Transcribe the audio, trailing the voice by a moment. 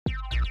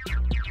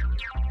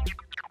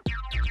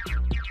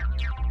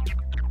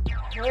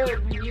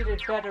heard we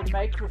needed better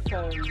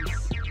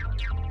microphones.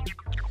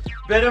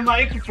 Better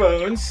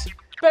microphones.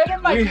 Better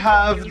microphones. We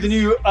have the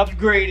new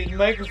upgraded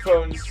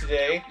microphones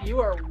today. You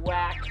are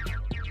whack.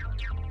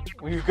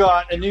 We've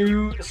got a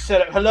new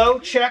setup. Hello?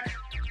 Check.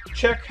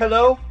 Check.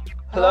 Hello?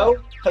 Hello?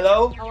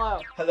 Hello? Hello.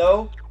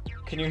 Hello?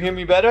 Can you hear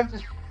me better?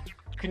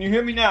 Can you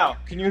hear me now?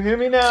 Can you hear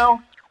me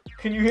now?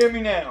 Can you hear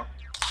me now?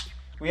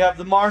 We have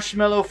the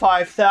Marshmallow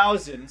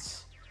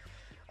 5000s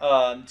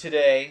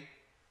today.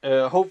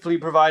 Hopefully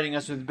providing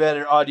us with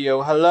better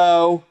audio.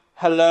 Hello?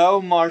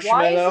 Hello, Marshmallow?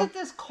 Why is it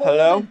this cold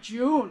Hello? in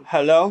June?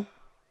 Hello?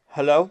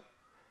 Hello?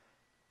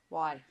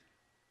 Why?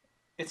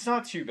 It's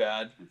not too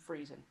bad. I'm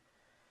freezing.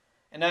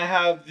 And I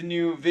have the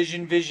new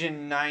Vision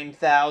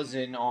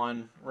 9000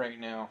 on right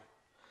now.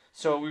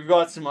 So we've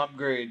got some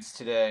upgrades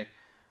today.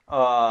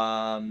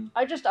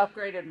 I just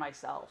upgraded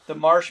myself. The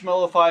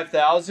Marshmallow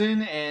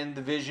 5000 and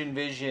the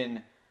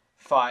Vision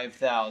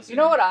 5000. You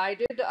know what I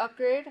did to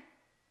upgrade?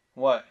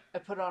 What? I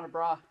put on a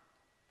bra.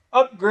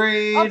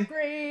 Upgrade!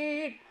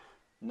 Upgrade!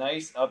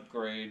 Nice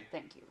upgrade.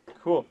 Thank you.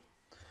 Cool.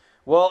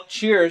 Well,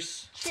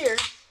 cheers. Cheers.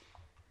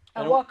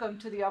 And welcome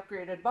to the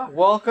upgraded bar.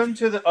 Welcome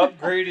to the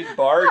upgraded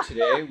bar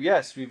today.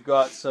 Yes, we've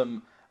got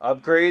some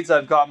upgrades.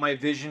 I've got my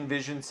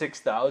Vision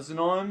 6000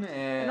 on,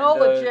 and all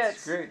legit.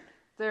 It's great.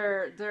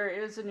 There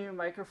is a new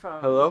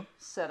microphone. Hello?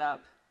 Set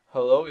up.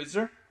 Hello, is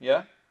there?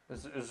 Yeah?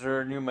 Is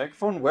there a new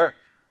microphone? Where?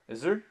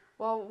 Is there?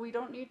 Well, we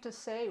don't need to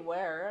say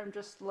where. I'm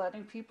just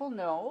letting people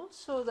know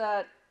so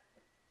that...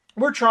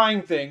 We're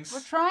trying things. We're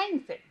trying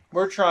things.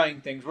 We're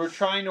trying things. We're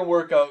trying to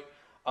work out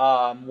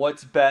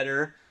what's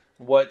better,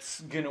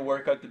 what's going to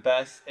work out the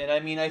best. And I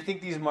mean, I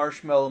think these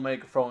marshmallow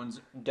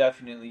microphones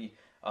definitely,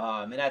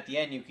 and at the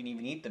end you can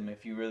even eat them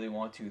if you really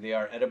want to. They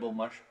are edible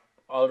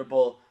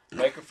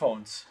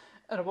microphones.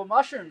 Edible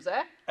mushrooms,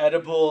 eh?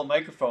 Edible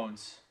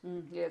microphones.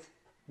 Yes.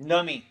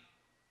 Nummy.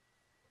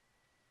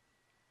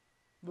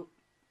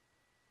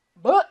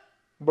 But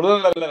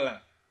Blah, blah, blah.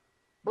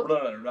 Blah,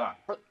 blah,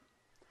 blah.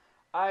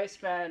 I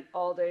spent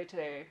all day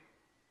today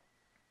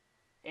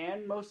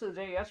and most of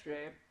the day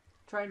yesterday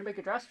trying to make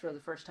a dress for the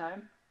first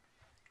time.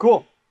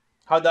 Cool.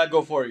 How'd that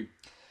go for you?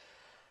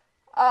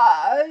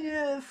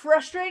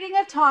 Frustrating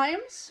at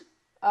times.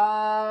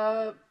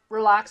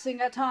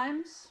 Relaxing at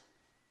times.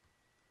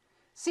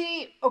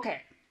 See,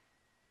 okay.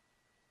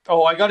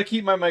 Oh, I got to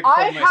keep my microphone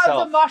I myself. have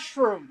the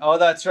mushroom. Oh,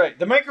 that's right.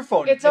 The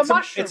microphone. It's a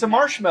mushroom. It's a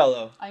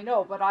marshmallow. I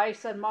know, but I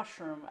said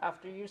mushroom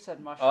after you said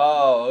mushroom.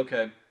 Oh,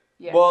 okay.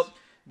 Yes. Well,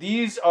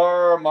 these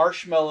are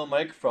marshmallow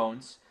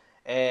microphones,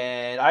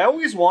 and I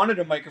always wanted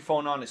a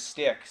microphone on a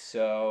stick,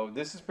 so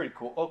this is pretty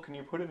cool. Oh, can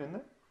you put it in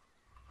there?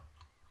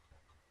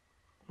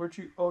 Where'd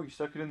you... Oh, you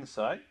stuck it in the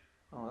side?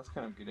 Oh, that's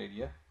kind of a good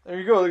idea. There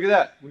you go. Look at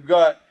that. We've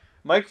got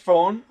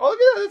microphone. Oh, look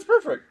at that. That's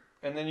perfect.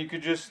 And then you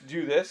could just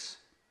do this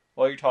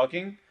while you're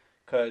talking,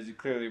 because it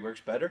clearly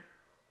works better.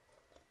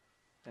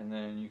 And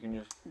then you can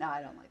just... No,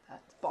 I don't like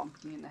that. It's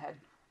bonked me in the head.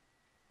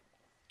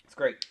 It's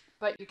great.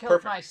 But you killed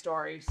Perfect. my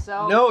story,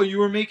 so... No, you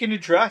were making a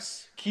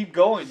dress. Keep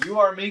going. You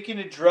are making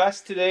a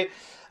dress today.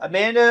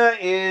 Amanda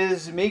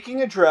is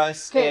making a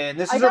dress, and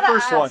this is her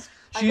first one.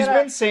 She's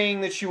been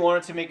saying that she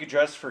wanted to make a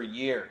dress for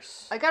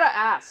years. I gotta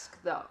ask,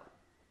 though,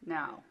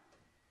 now.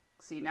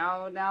 See,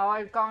 now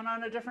I've gone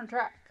on a different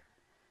track.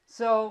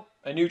 So...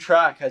 A new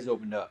track has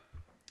opened up.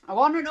 I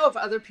want to know if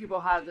other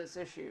people have this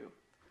issue.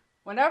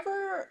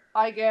 Whenever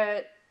I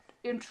get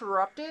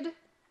interrupted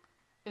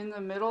in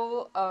the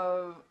middle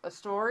of a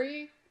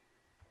story,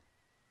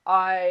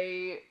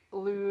 I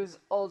lose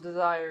all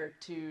desire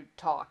to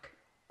talk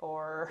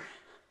or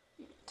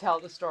tell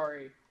the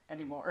story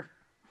anymore.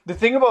 The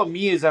thing about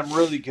me is I'm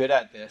really good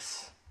at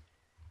this.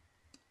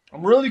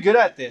 I'm really good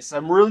at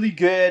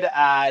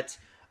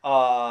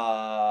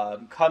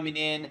coming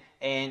in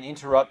and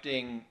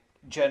interrupting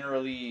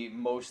generally,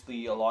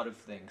 mostly a lot of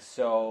things.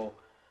 So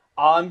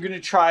I'm going to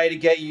try to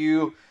get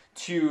you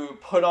to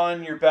put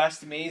on your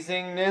best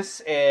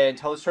amazingness and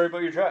tell a story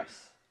about your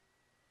dress.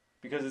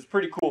 Because it's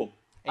pretty cool.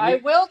 And I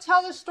will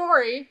tell the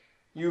story.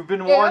 You've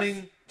been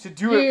wanting to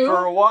do it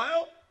for a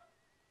while?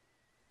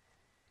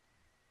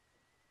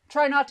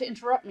 Try not to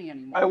interrupt me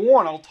anymore. I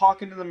won't. I'll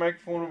talk into the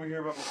microphone over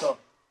here by myself.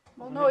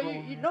 Well, no,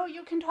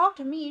 you can talk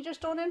to me. Just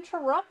don't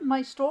interrupt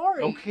my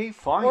story. Okay,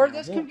 fine. Or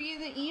this can be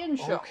the Ian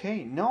show.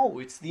 Okay, no,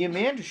 it's the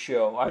Amanda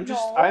show.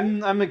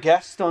 I'm a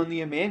guest on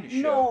the Amanda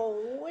show.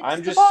 No,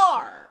 it's the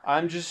bar.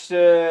 I'm just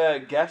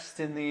a guest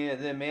in the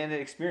Amanda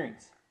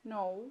experience.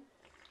 No.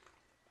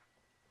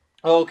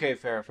 Okay,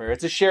 fair.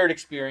 It's a shared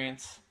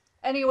experience.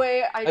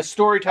 Anyway, a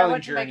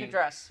storytelling journey. I went to make a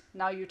dress.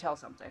 Now you tell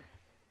something.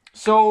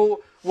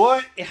 So,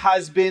 what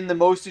has been the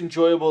most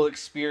enjoyable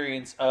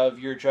experience of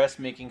your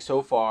dressmaking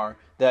so far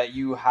that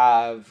you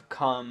have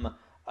come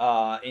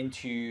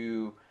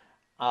into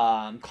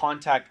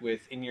contact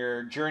with in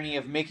your journey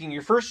of making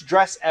your first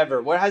dress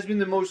ever? What has been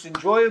the most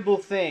enjoyable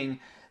thing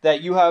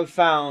that you have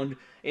found?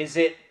 Is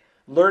it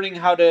learning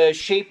how to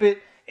shape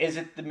it? Is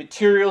it the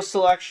material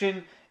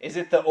selection? Is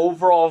it the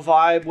overall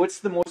vibe? What's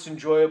the most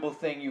enjoyable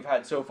thing you've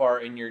had so far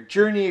in your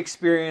journey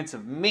experience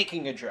of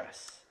making a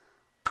dress?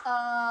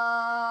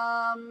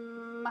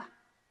 Um,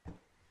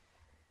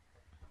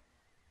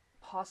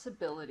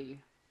 possibility.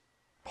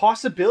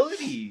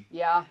 Possibility.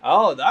 Yeah.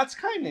 Oh, that's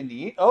kind of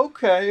neat.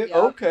 Okay, Yeah.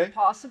 okay.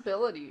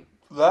 Possibility.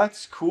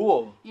 That's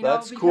cool. You know,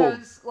 That's cool.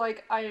 because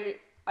like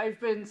I've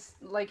been,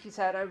 like you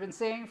said, I've been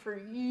saying for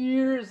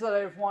years that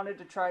I've wanted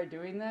to try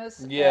doing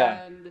this,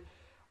 Yeah. and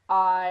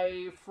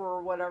I,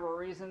 for whatever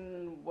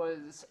reason,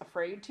 was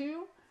afraid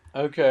to.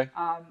 Okay.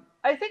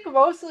 I think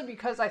mostly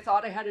because I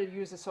thought I had to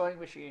use a sewing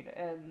machine,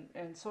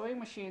 and sewing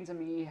machines and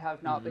me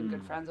have not been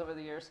good friends over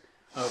the years.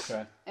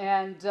 Okay.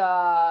 And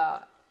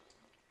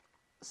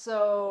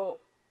so,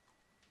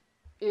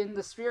 in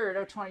the spirit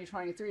of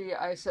 2023,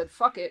 I said,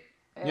 fuck it.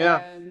 Yeah.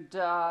 And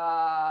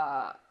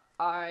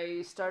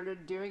I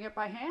started doing it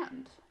by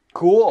hand.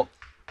 Cool.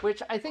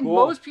 Which I think Cool.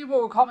 most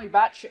people would call me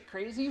batshit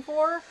crazy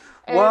for.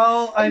 And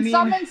Well, I in mean,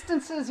 some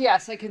instances,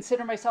 yes, I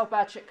consider myself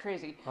batshit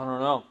crazy. I don't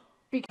know.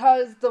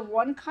 Because the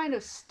one kind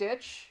of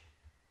stitch,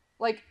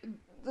 like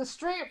the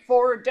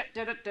straightforward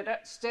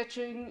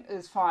stitching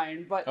is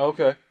fine, but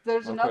Okay.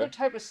 there's Okay. another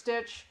type of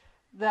stitch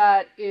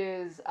that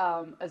is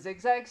a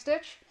zigzag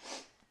stitch,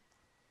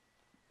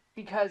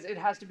 because it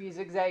has to be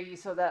zigzaggy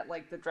so that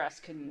like the dress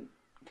can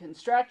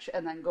stretch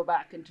and then go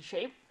back into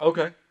shape.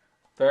 Okay.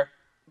 Fair.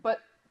 But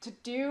to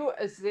do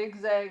a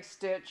zigzag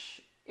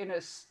stitch in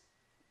a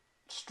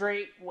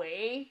straight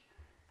way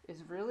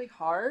is really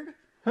hard.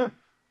 Huh.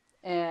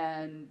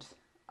 And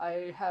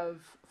I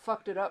have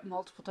fucked it up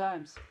multiple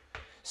times.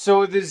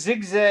 So the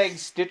zigzag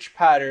stitch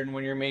pattern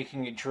when you're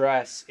making a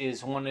dress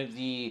is one of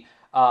the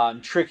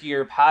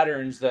trickier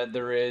patterns that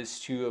there is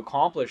to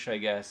accomplish, I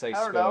guess, I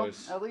don't know,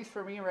 suppose. at least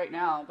for me right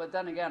now. But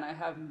then again, I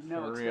have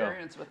no For real.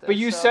 experience with this. But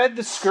you said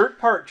the skirt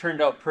part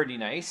turned out pretty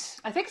nice.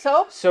 I think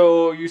so.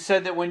 So you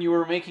said that when you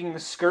were making the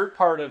skirt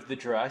part of the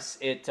dress,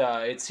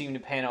 it seemed to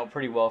pan out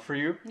pretty well for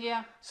you.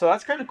 Yeah. So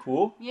that's kind of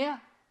cool. Yeah.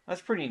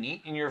 That's pretty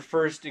neat. In your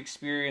first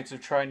experience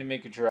of trying to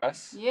make a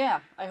dress. Yeah.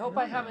 I hope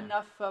I have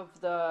enough of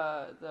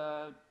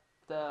the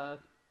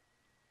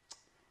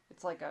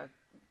it's like a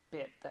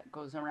bit that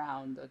goes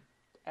around the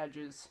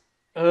edges.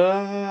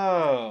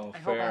 Oh, I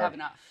fair. hope I have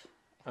enough.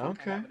 I think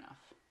Okay. I have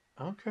enough.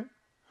 Okay.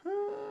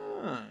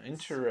 Huh.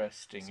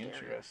 Interesting. Scary.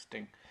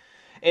 Interesting.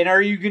 And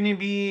are you going to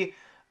be,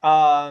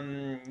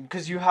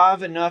 because you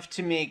have enough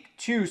to make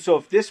two, so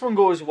if this one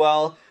goes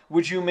well,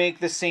 would you make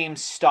the same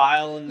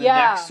style in the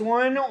next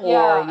one?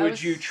 Or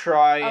would you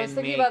try and I was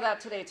thinking make, about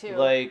that today too.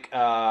 like,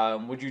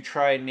 would you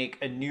try and make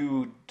a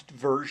new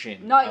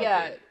version? Not of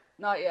yet. it?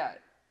 Not yet.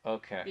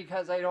 Okay.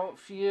 Because I don't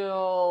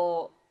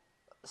feel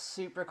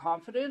super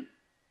confident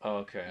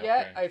Okay.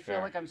 yet. Okay. I feel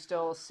like I'm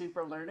still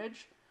super learned.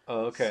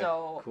 Oh, okay.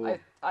 So Cool.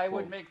 I Cool.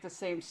 would make the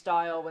same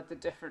style with a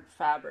different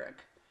fabric.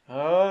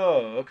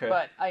 Oh, okay.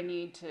 But I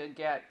need to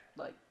get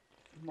like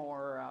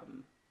more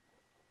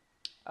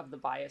of the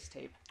bias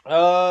tape.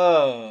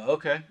 Oh,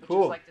 okay. Which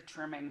Cool. is like the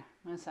trimming,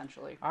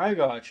 essentially. I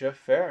gotcha.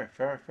 Fair,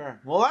 fair, fair.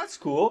 Well, that's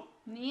cool.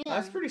 Yeah.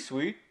 That's pretty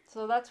sweet.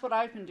 So that's what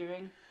I've been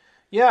doing.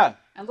 Yeah.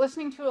 And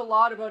listening to a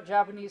lot about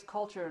Japanese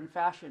culture and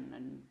fashion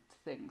and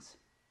things.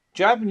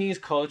 Japanese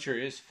culture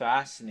is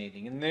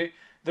fascinating, and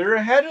they're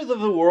ahead of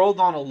the world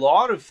on a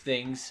lot of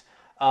things.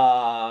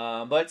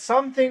 But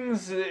some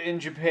things in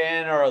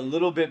Japan are a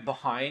little bit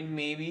behind,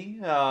 maybe.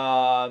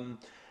 I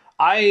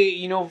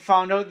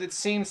found out that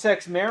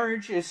same-sex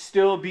marriage is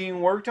still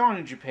being worked on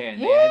in Japan.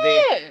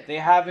 They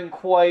haven't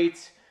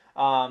quite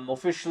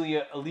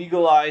officially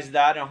legalized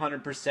that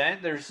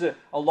 100%. There's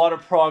a lot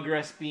of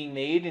progress being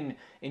made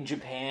in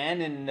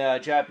Japan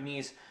and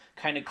Japanese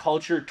kind of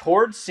culture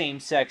towards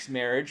same-sex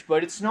marriage,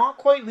 but it's not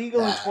quite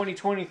legal in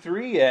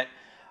 2023 yet.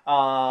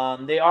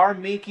 They are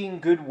making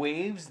good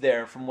waves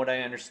there, from what I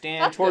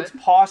understand, That's towards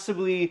good.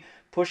 possibly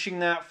pushing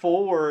that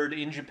forward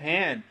in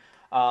Japan.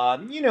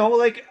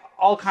 Like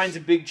all kinds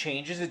of big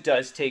changes, it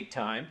does take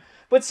time.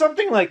 But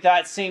something like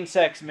that,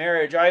 same-sex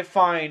marriage, I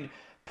find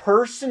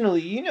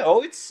personally,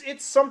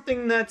 it's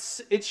something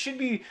it should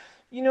be,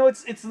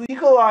 it's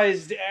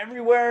legalized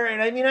everywhere.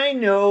 And I mean, I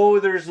know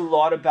there's a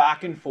lot of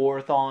back and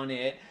forth on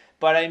it,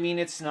 but I mean,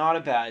 it's not a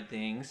bad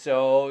thing.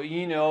 So,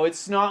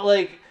 it's not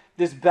like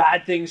this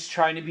bad thing's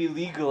trying to be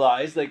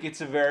legalized. Like, it's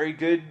a very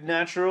good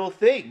natural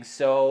thing.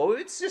 So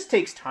it just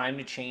takes time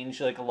to change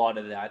like a lot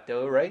of that,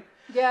 though, right?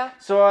 Yeah.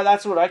 So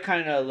that's what I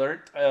kind of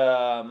learned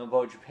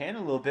about Japan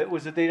a little bit,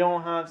 was that they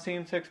don't have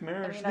same-sex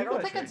marriage. I mean, I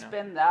don't think it's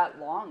been that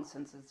long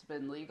since it's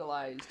been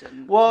legalized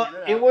in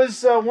Canada. It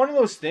was one of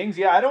those things.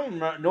 Yeah, I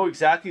don't know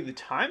exactly the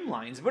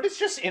timelines, but it's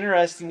just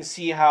interesting to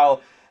see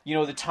how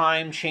the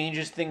time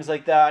changes, things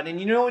like that. And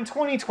in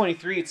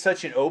 2023, it's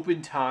such an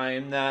open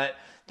time that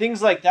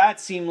things like that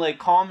seem like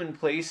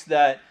commonplace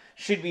that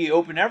should be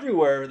open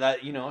everywhere. That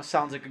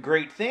sounds like a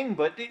great thing,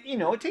 but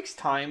it takes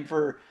time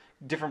for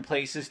different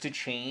places to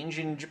change,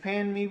 and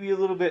Japan maybe a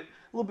little bit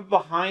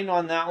behind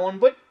on that one,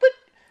 but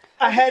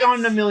ahead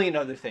on a million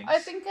other things. I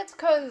think it's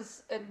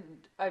because, and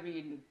I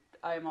mean,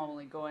 I'm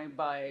only going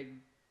by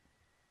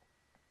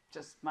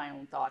just my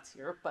own thoughts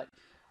here, but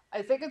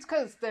I think it's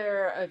because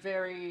they're a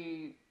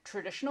very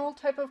traditional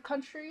type of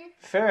country.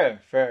 Fair,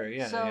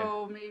 yeah.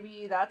 So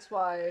maybe that's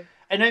why.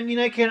 And I mean,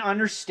 I can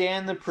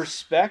understand the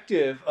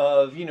perspective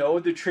of,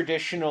 the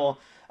traditional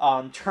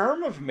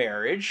term of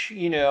marriage,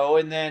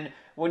 and then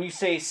when you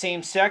say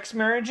same-sex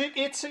marriage, it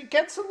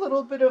gets a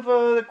little bit of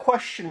a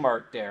question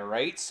mark there,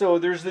 right? So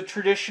there's the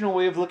traditional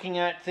way of looking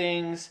at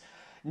things,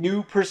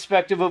 new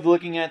perspective of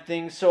looking at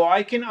things. So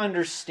I can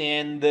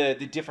understand the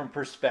different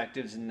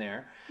perspectives in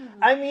there.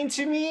 Mm-hmm. I mean,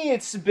 to me,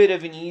 it's a bit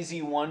of an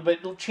easy one,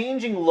 but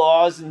changing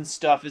laws and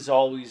stuff is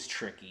always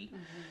tricky.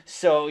 Mm-hmm.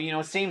 So,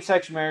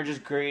 same-sex marriage is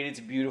great, it's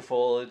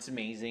beautiful, it's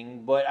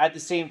amazing, but at the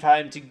same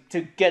time,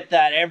 to get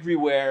that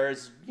everywhere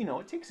is,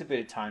 it takes a bit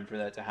of time for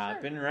that to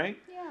happen, sure. Right?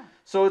 Yeah.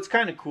 So it's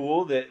kind of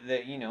cool that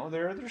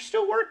they're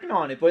still working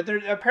on it, but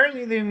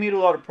apparently they've made a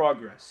lot of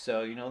progress,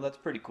 so, that's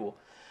pretty cool.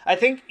 I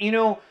think,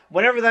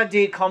 whenever that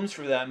day comes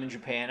for them in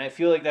Japan, I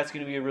feel like that's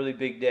going to be a really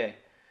big day.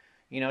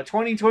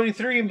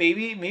 2023,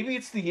 maybe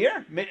it's the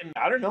year.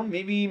 I don't know,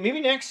 maybe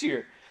next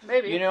year.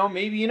 Maybe.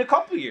 Maybe in a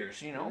couple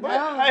years, But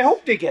I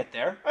hope they get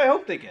there.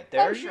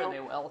 I'm sure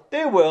they will.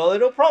 They will.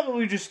 It'll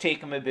probably just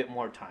take them a bit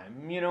more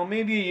time.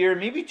 Maybe a year,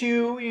 maybe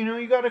two.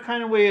 You got to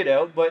kind of weigh it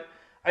out. But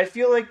I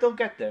feel like they'll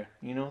get there.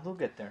 They'll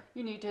get there.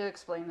 You need to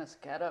explain this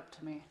get-up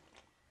to me.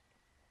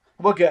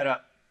 What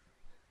get-up?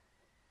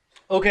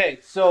 Okay,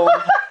 so...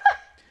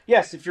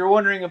 yes, if you're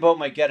wondering about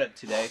my get-up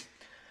today...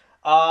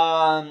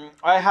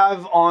 I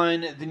have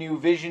on the new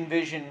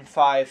Vision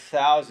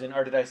 5000,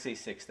 or did I say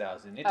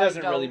 6000? It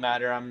doesn't really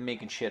matter, I'm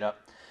making shit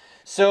up.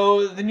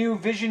 So, the new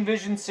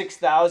Vision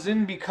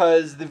 6000,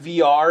 because the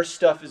VR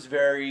stuff is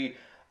very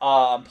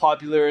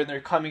popular, and they're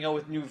coming out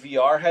with new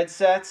VR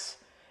headsets,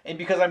 and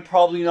because I'm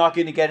probably not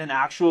going to get an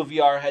actual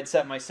VR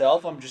headset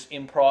myself, I'm just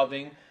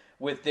improving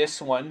with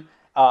this one,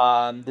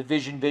 the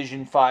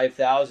Vision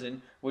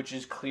 5000, which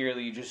is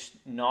clearly just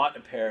not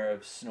a pair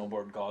of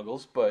snowboard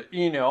goggles, but,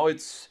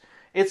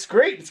 it's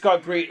great. It's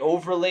got great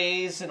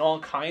overlays and all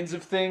kinds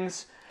of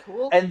things.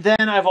 Cool. And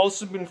then I've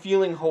also been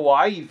feeling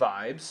Hawaii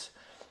vibes.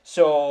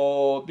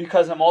 So,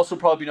 because I'm also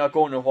probably not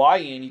going to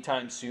Hawaii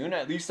anytime soon,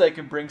 at least I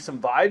can bring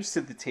some vibes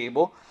to the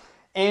table.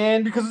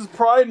 And because it's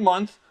Pride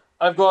Month,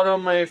 I've got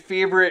on my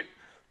favorite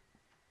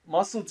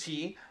muscle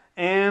tee,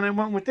 and I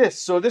went with this.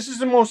 So this is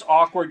the most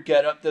awkward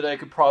getup that I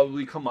could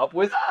probably come up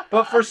with.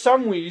 But for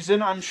some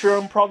reason, I'm sure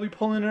I'm probably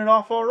pulling it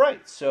off all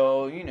right.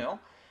 So,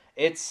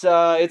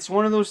 It's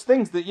one of those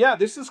things that, yeah,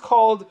 this is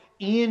called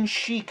Ian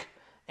Chic,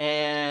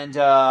 and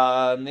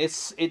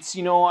it's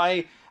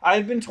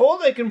I've been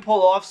told I can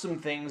pull off some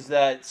things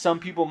that some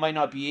people might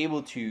not be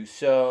able to,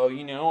 so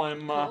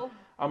cool.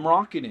 I'm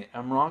rocking it,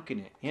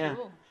 yeah.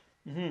 Cool.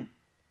 Mm-hmm.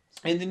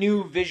 And the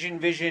new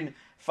Vision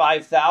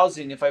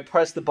 5000, if I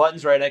press the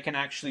buttons right, I can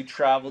actually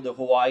travel to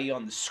Hawaii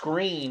on the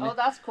screen. Oh,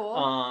 that's cool.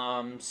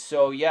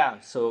 So yeah,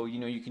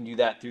 you can do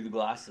that through the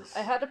glasses.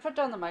 I had to put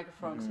down the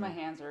microphone because my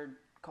hands are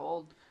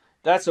cold.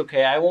 That's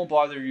okay. I won't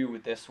bother you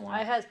with this one.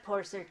 I has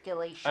poor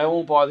circulation. I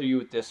won't bother you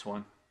with this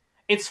one.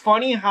 It's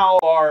funny how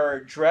our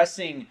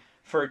dressing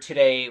for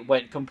today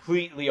went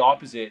completely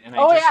opposite. And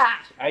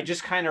I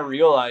just kind of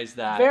realized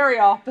that. Very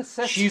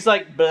opposite. She's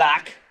like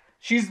black.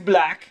 She's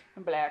black.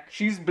 I'm black.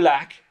 She's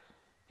black.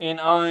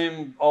 And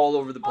I'm all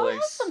over the place. I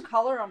have some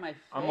color on my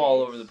face. I'm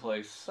all over the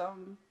place.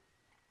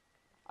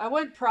 I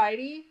went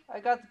pridey. I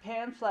got the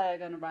pan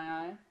flag under my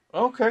eye.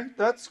 Okay,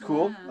 that's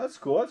cool. Yeah. That's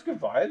cool. That's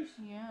good vibes.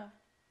 Yeah.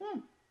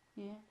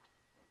 Yeah.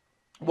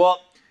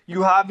 Well,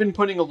 you have been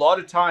putting a lot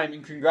of time,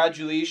 and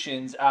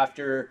congratulations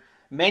after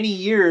many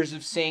years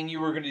of saying you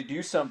were going to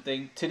do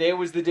something. Today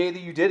was the day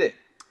that you did it.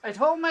 I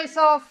told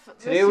myself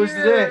today was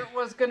the day.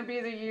 Was going to be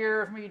the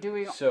year of me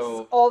doing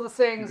all the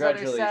things that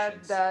I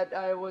said that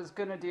I was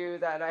going to do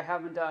that I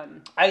haven't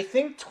done. I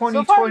think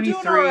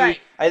 2023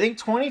 I think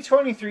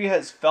 2023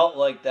 has felt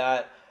like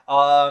that.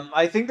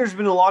 I think there's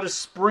been a lot of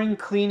spring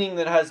cleaning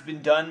that has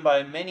been done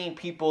by many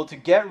people to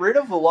get rid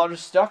of a lot of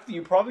stuff that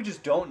you probably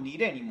just don't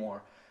need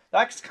anymore.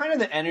 That's kind of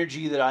the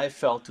energy that I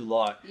felt a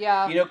lot.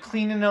 Yeah.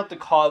 Cleaning out the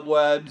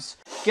cobwebs,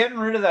 getting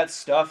rid of that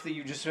stuff that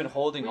you've just been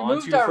holding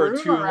on to for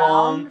too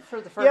long.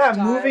 For the first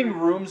time. Moving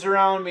rooms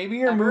around. Maybe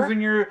you're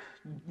moving your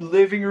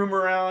living room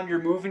around,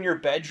 you're moving your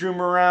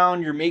bedroom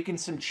around, you're making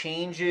some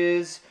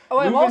changes,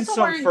 moving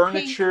some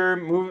furniture,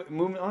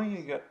 moving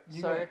you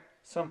got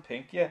some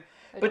pink, yeah.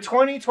 But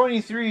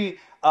 2023,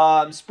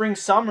 spring,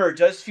 summer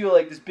does feel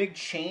like this big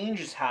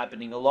change is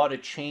happening. A lot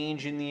of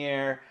change in the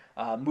air,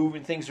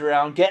 moving things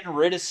around, getting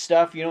rid of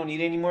stuff you don't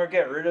need anymore,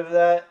 get rid of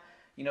that.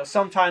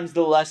 Sometimes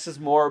the less is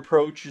more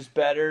approach is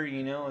better,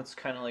 it's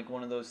kind of like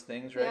one of those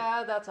things, right?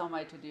 Yeah, that's on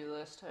my to-do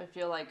list. I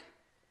feel like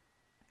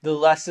the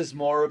less is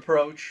more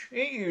approach.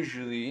 It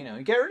usually,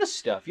 get rid of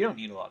stuff. You don't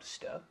need a lot of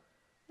stuff.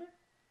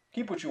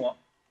 Keep what you want.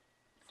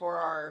 For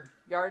our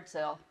yard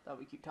sale that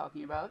we keep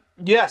talking about.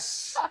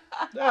 Yes.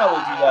 We'll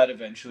do that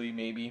eventually,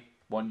 maybe.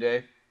 One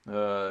day.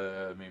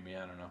 Maybe,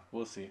 I don't know.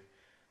 We'll see.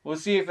 We'll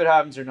see if it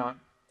happens or not.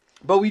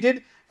 But we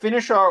did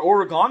finish our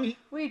origami.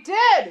 We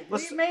did!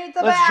 We made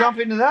the bat! Let's jump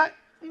into that.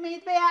 We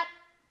made the bat.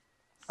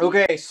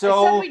 Okay, I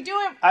so said we do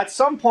it. at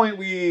some point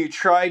we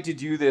tried to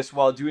do this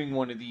while doing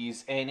one of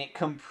these, and it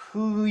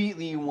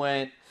completely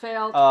went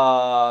Failed.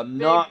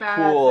 not bad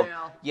cool.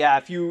 fail. Yeah,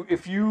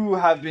 if you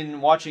have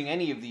been watching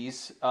any of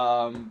these,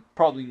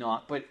 probably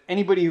not, but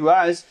anybody who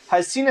has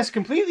seen us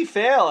completely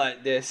fail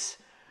at this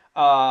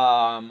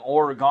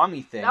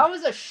origami thing. That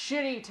was a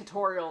shitty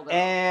tutorial, though.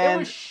 And it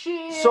was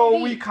shitty.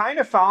 so we kind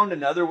of found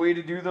another way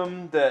to do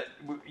them. That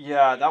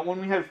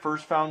one we had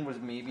first found was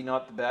maybe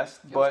not the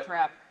best, it but was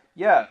crap.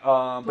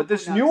 yeah, but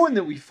this new one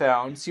that we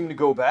found seemed to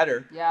go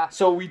better. Yeah.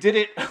 So we did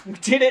it. We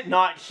did it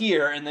not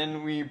here, and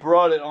then we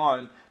brought it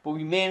on, but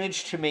we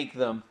managed to make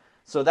them.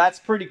 So that's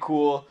pretty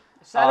cool.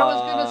 I said I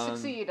was gonna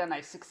succeed, and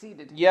I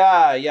succeeded.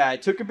 Yeah.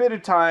 It took a bit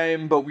of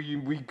time, but we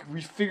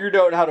figured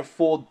out how to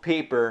fold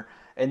paper,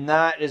 and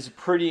that is a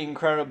pretty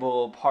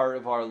incredible part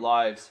of our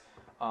lives.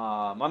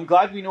 I'm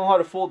glad we know how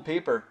to fold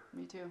paper.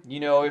 Me too. You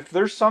know, if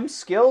there's some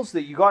skills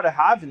that you got to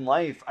have in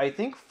life, I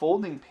think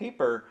folding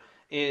paper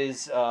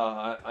is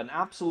an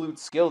absolute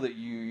skill that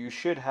you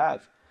should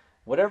have.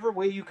 Whatever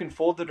way you can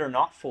fold it or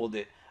not fold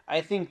it,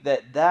 I think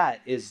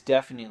that is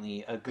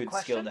definitely a good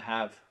skill to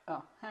have.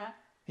 Oh, huh?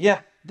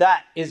 Yeah,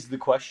 that is the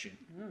question.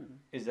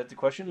 Is that the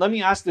question? Let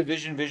me ask the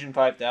Vision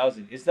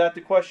 5000. Is that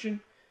the question?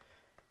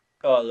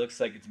 Oh, it looks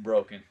like it's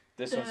broken.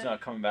 This one's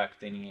not coming back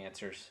with any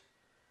answers.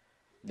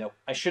 Nope.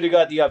 I should have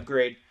got the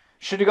upgrade.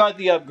 Should have got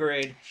the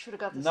upgrade. Should have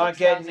got the Not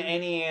 6,000. getting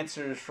any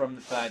answers from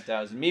the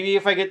 5000. Maybe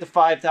if I get the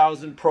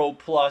 5000 Pro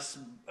Plus,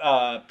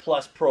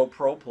 Plus Pro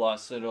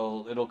Plus,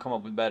 it'll come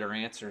up with better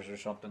answers or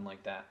something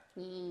like that.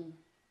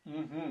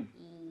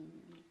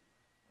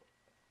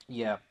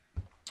 Yeah,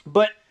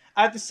 but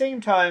at the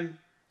same time,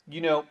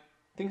 you know,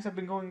 things have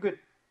been going good.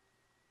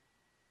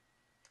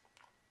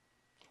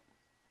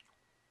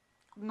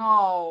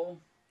 No.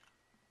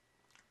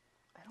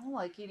 I don't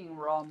like eating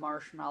raw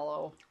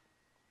marshmallow.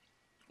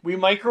 We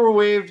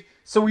microwaved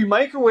some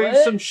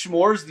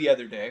s'mores the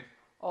other day.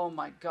 Oh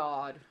my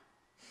god.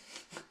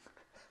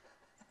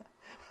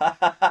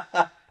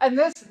 And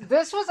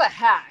this was a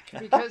hack,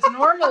 because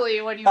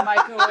normally when you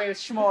microwave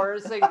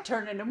s'mores, they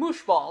turn into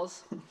moosh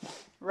balls,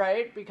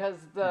 right? Because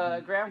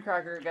the graham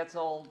cracker gets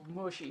all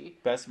mushy.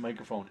 Best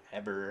microphone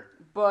ever.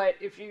 But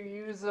if you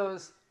use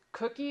those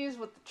cookies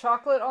with the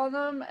chocolate on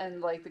them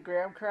and like the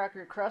graham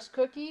cracker crust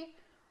cookie,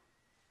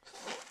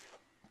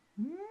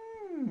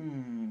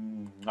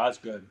 That's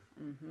good.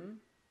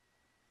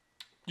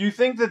 Do you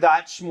think that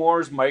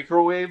s'mores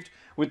microwaved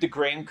with the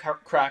graham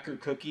cracker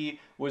cookie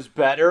was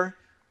better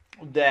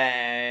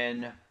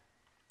than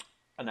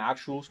an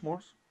actual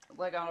s'mores?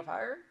 like on a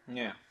fire?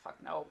 Yeah. Fuck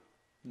no.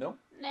 No?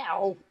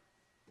 No.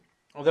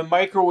 The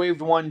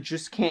microwaved one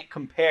just can't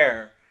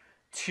compare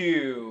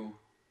to...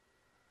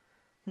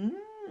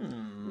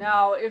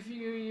 Now, if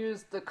you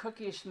use the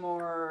cookie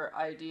s'more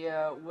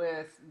idea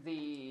with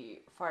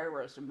the fire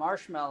roasted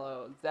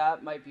marshmallow,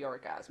 that might be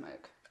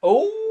orgasmic.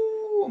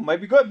 Oh, might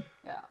be good.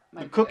 Yeah.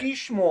 The cookie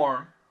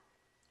s'more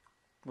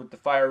with the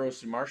fire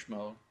roasted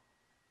marshmallow.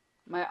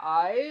 My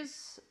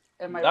eyes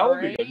and my That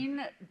would be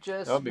brain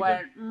just That would be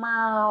went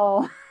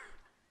meow.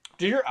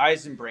 Did your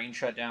eyes and brain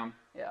shut down?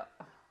 Yeah.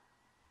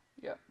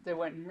 Yeah. They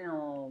went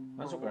meow.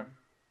 That's okay.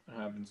 It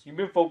happens. You've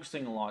been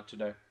focusing a lot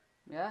today.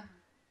 Yeah.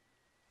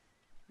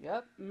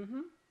 Yep.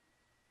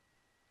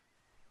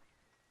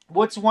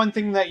 What's one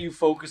thing that you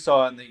focus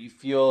on that you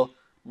feel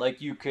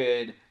like you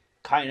could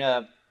kind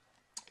of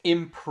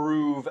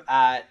improve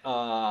at,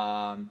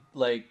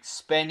 like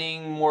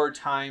spending more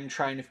time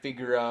trying to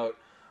figure out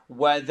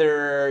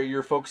whether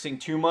you're focusing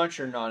too much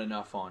or not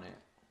enough on it?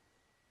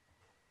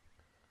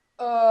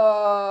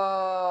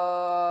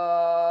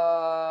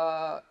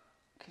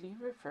 Can you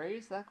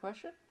rephrase that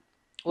question?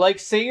 Like,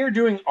 say you're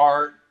doing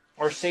art,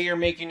 or say you're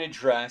making a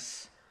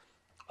dress.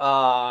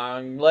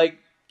 Like,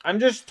 I'm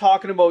just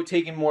talking about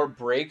taking more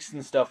breaks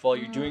and stuff while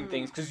you're doing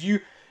things, because you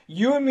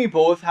and me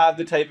both have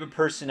the type of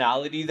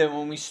personality that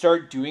when we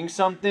start doing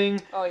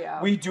something, Oh yeah.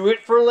 we do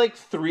it for like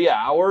 3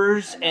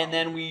 hours and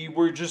then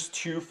we're just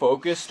too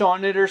focused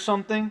on it or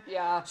something.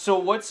 Yeah. So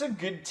what's a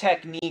good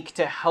technique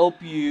to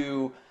help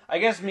you? I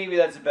guess maybe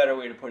that's a better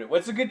way to put it.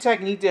 What's a good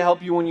technique to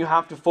help you when you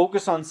have to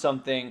focus on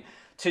something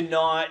to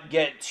not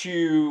get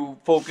too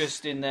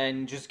focused and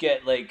then just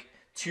get like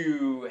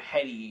too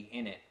heady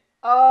in it?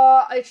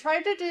 I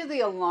tried to do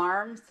the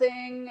alarm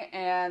thing,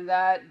 and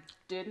that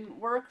didn't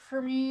work for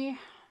me.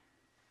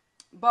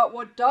 But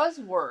what does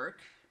work,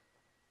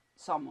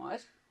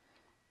 somewhat,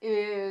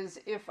 is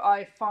if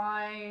I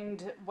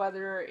find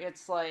whether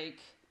it's like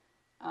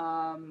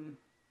a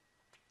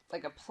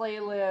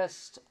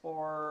playlist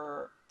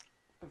or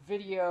a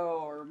video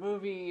or a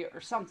movie or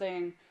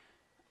something,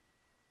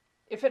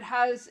 if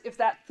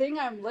that thing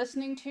I'm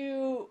listening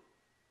to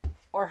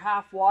or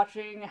half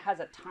watching has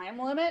a time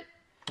limit,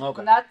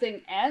 when that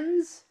thing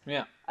ends,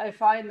 Yeah. I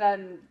find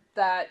then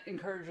that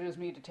encourages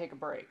me to take a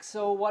break.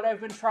 So what I've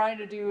been trying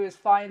to do is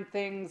find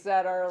things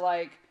that are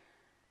like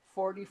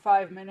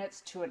 45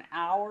 minutes to an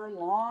hour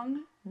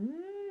long.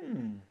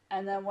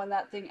 And then when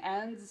that thing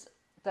ends,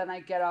 then I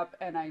get up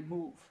and I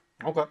move.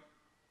 Okay.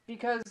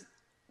 Because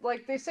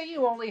like they say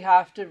you only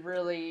have to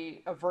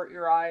really avert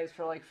your eyes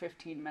for like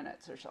 15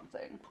 minutes or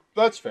something.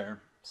 That's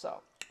fair.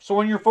 So So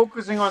when you're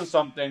focusing on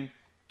something,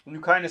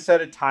 you kind of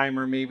set a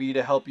timer maybe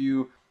to help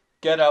you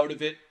get out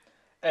of it,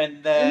 and you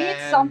need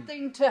then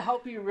something to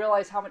help you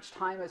realize how much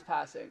time is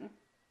passing.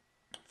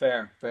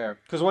 fair, fair.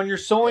 Because when you're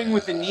sewing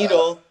with a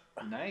needle,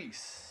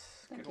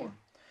 nice, Thank good you. one.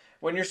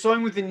 When you're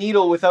sewing with a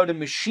needle without a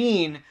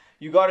machine,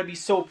 you got to be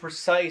so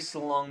precise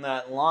along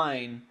that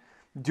line,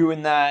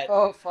 doing that.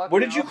 Oh fuck What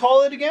did you no.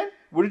 call it again?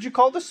 What did you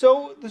call the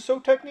sew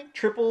technique? Oh, the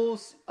Triple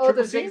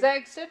seam?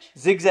 zigzag stitch?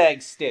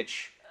 Zigzag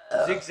stitch.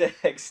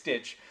 Zigzag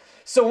stitch.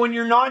 So when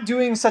you're not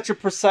doing such a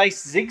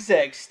precise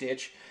zigzag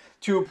stitch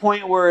to a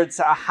point where it's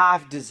a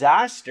half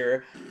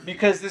disaster,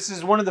 because this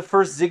is one of the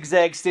first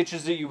zigzag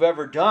stitches that you've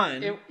ever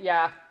done,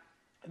 Yeah.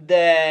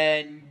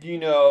 then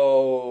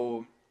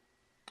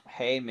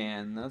hey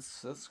man,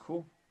 that's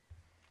cool.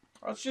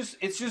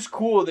 It's just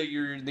cool that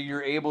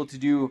you're able to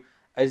do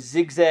a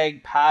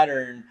zigzag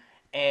pattern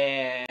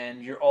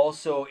and you're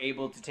also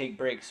able to take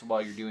breaks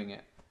while you're doing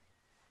it.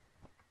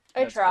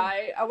 I That's cool.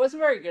 try. I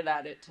wasn't very good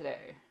at it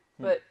today,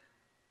 but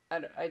I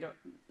don't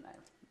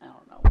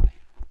know why.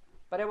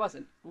 But I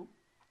wasn't. Oops,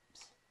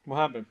 What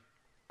happened?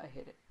 I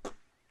hit it.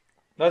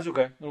 That's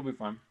okay. It'll be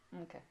fine.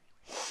 Okay.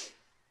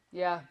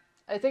 Yeah,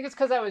 I think it's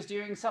because I was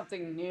doing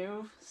something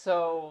new,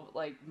 so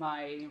like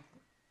my,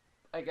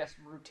 I guess,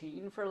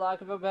 routine, for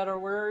lack of a better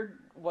word,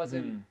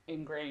 wasn't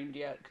ingrained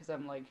yet. Because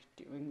I'm like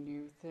doing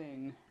new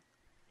thing.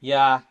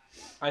 Yeah,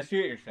 I see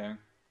what you're saying.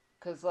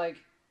 Because like,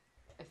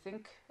 I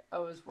think I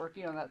was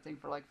working on that thing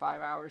for like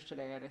 5 hours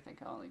today, and I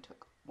think I only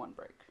took one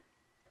break.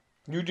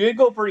 You did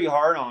go pretty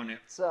hard on it.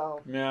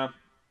 So Yeah.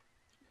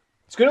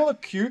 It's gonna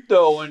look cute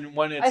though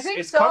when I think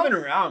it's so. coming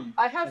around.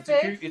 I have It's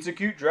faith. it's a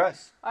cute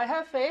dress. I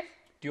have faith.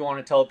 Do you want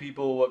to tell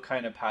people what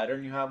kind of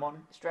pattern you have on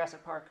it? It's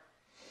Jurassic Park.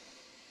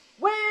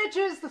 Which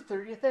is the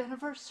 30th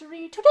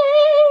anniversary today.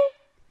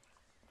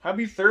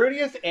 Happy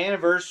 30th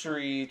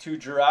anniversary to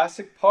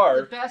Jurassic The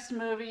Park. best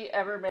movie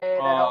ever made.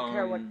 I don't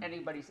care what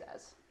anybody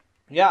says.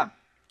 Yeah.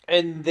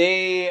 And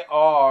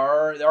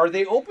are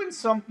they open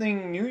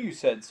something new, you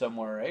said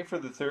somewhere, right? For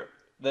the third,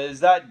 is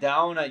that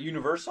down at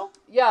Universal?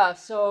 Yeah,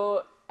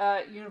 so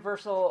at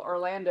Universal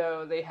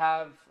Orlando, they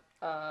have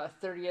a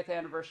 30th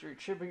anniversary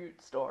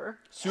tribute store.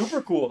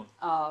 Super cool.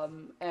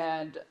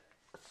 And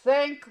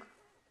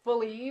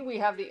thankfully, we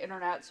have the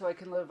internet so I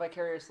can live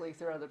vicariously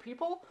through other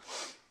people.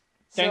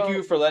 Thank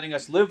you for letting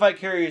us live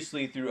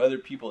vicariously through other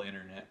people's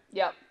internet.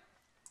 Yep.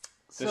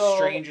 The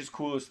strangest,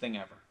 coolest thing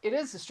ever. It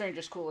is the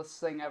strangest, coolest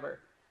thing ever.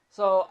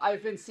 So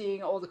I've been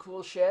seeing all the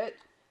cool shit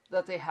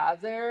that they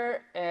have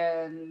there,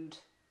 and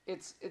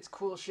it's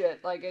cool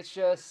shit. Like, it's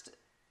just,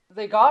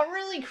 they got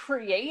really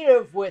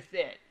creative with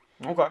it.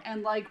 Okay.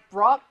 And like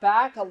brought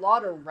back a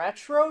lot of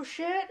retro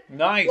shit.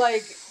 Nice.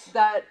 Like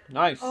that.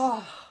 Nice.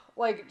 Oh,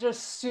 like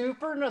just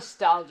super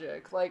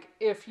nostalgic. Like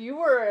if you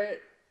were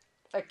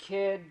a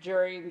kid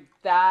during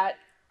that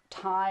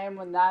time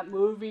when that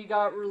movie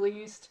got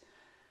released,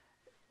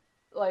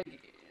 like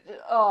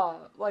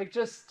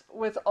just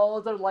with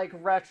all the like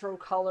retro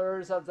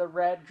colors of the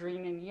red,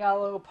 green, and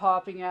yellow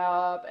popping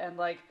up, and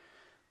like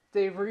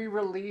they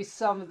re-released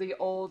some of the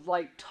old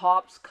like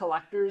Topps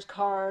collector's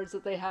cards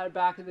that they had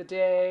back in the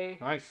day.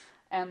 Nice.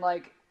 And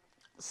like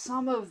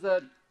some of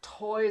the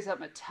toys that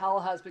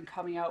Mattel has been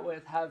coming out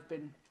with have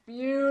been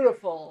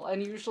beautiful,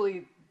 and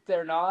usually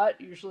they're not.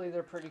 Usually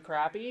they're pretty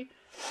crappy,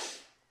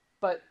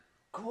 but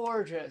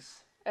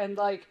gorgeous, and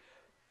like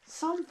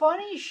some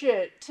funny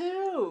shit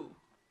too.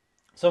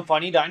 Some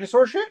funny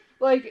dinosaur shit?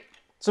 Like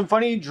Some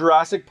funny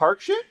Jurassic Park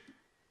shit?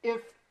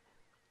 if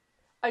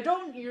I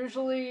don't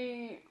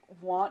usually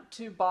want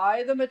to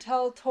buy the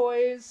Mattel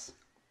toys,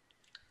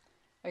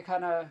 I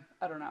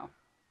don't know.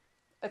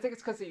 I think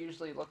it's because they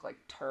usually look like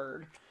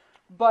turd.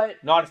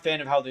 But Not a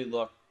fan of how they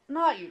look.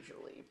 not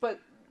usually. But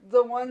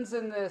the ones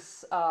in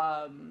this,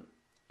 I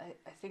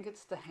think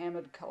it's the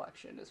Hammond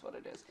collection is what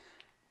it is.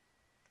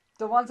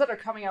 The ones that are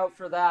coming out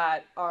for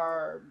that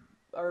are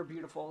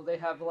beautiful. They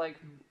have like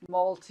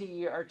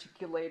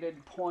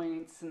multi-articulated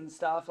points and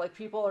stuff. Like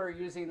people are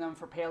using them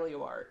for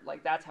paleo art.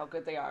 Like that's how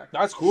good they are.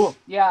 That's cool.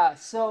 Yeah,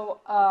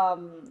 so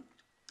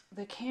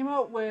they came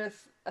out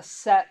with a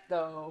set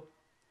though,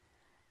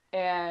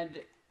 and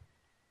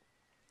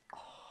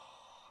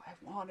I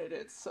wanted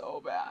it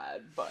so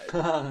bad, but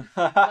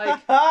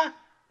like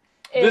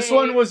this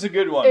one was a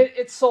good one.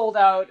 it sold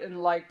out in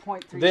like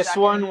 0.3 seconds. This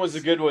one was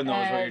a good one, though,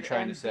 is what you're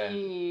trying to say.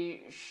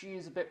 B,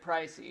 she's a bit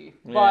pricey,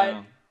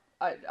 Yeah.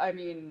 but I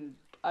mean,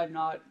 I'm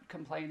not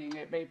complaining.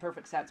 It made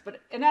perfect sense.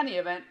 But in any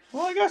event,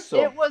 Well, I guess so.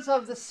 it was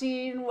of the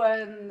scene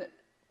when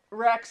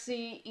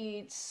Rexy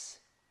eats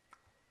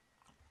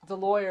the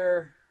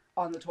lawyer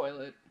on the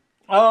toilet.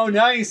 Oh,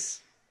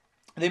 nice.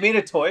 They made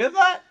a toy of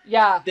that?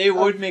 Yeah. They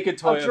would make a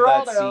toy of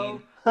that Geraldo,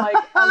 scene. Like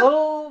a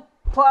little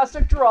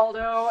plastic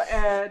Geraldo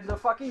and the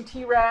fucking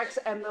T-Rex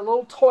and the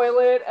little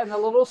toilet and the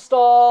little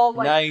stall.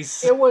 Like,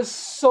 Nice. It was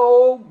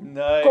so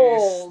Nice.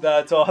 gold.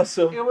 That's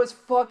awesome. It was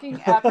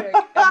fucking epic.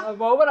 And the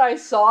moment I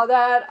saw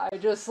that, I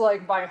just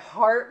like, my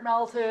heart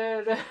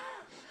melted.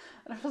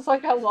 And I was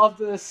like, I love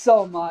this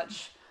so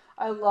much.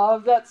 I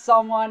love that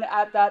someone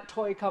at that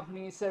toy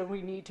company said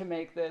we need to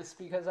make this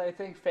because I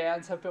think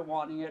fans have been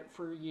wanting it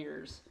for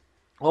years.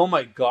 Oh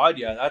my god,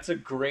 yeah, that's a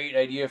great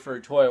idea for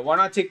a toy. Why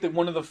not take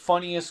one of the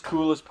funniest,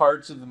 coolest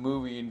parts of the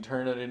movie and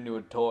turn it into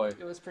a toy?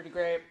 It was pretty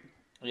great.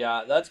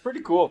 Yeah, that's pretty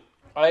cool.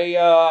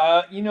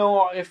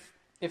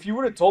 If you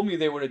would have told me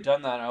they would have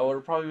done that, I would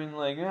have probably been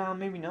like, yeah,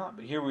 maybe not.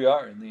 But here we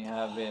are, and they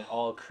have it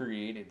all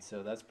created,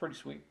 so that's pretty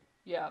sweet.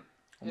 Yeah.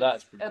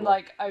 That's pretty And cool.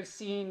 like I've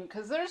seen,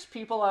 because there's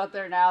people out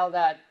there now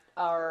that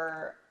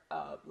are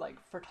like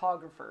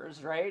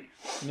photographers, right?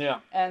 Yeah.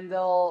 And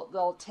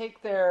they'll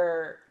take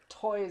their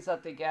toys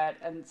that they get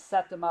and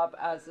set them up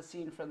as the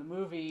scene from the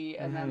movie,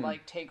 and then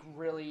like take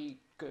really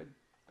good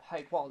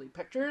high quality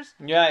pictures.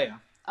 Yeah,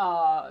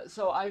 yeah.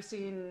 So I've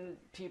seen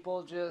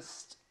people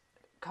just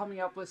coming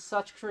up with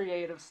such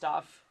creative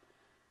stuff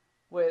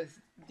with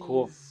these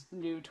Cool.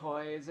 new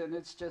toys, and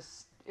it's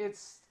just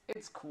it's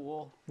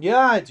cool.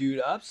 Yeah, dude,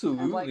 And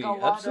absolutely,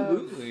 like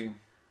absolutely.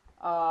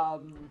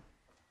 um,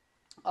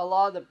 a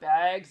lot of the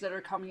bags that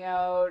are coming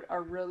out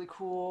are really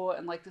cool,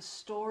 and like the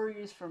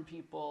stories from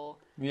people,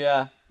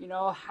 Yeah. you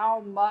know, how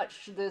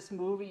much this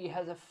movie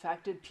has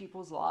affected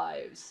people's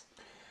lives.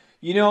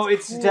 You know,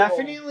 It's it's cool.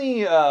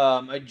 definitely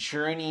a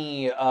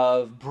journey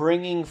of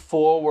bringing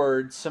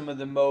forward some of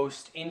the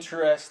most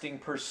interesting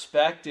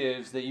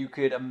perspectives that you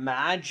could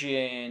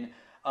imagine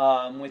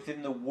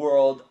within the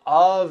world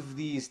of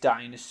these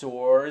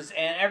dinosaurs.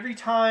 And every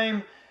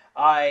time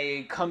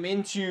I come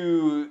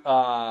into,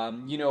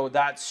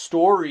 that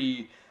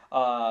story,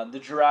 the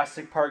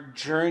Jurassic Park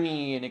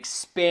journey and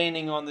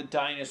expanding on the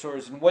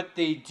dinosaurs and what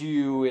they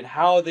do and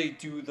how they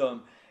do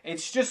them,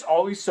 it's just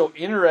always so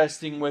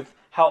interesting with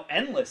how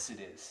endless it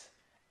is.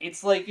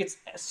 It's like it's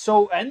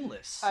so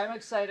endless. I'm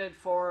excited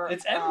for.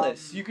 It's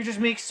endless. You could just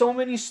make so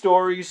many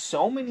stories,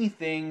 so many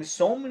things,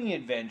 so many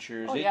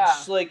adventures. Oh, It's yeah.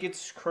 like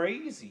it's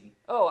crazy.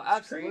 Oh, It's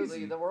absolutely!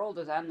 crazy. The world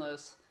is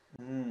endless.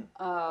 Mm,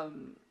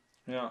 Um,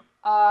 yeah.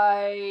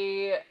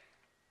 I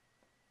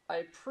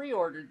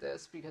pre-ordered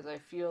this because I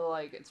feel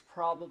like it's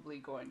probably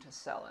going to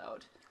sell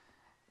out.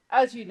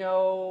 As you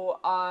know,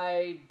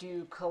 I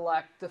do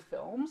collect the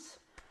films.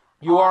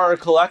 You are a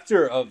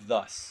collector of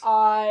thus.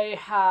 I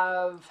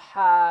have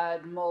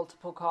had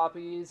multiple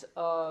copies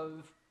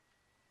of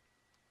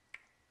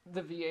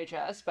the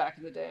VHS back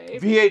in the day.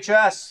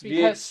 VHS.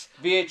 Because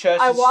VHS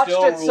I is watched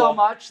still it so rule.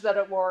 much that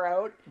it wore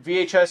out.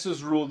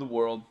 VHSs rule the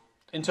world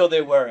until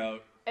they wear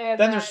out. And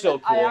Then they're still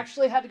cool. I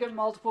actually had to get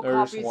multiple They're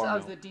just copies worn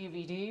of out. the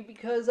DVD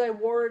because I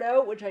wore it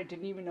out, which I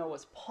didn't even know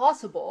was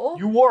possible.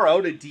 You wore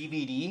out a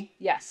DVD?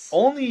 Yes.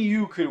 Only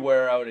you could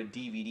wear out a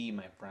DVD,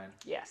 my friend.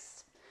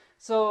 Yes.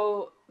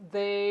 So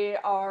they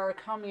are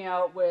coming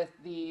out with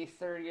the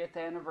 30th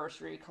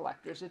anniversary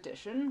collector's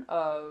edition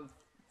of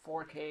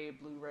 4K,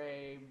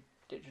 Blu-ray,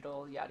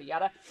 digital, yada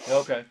yada.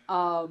 Okay.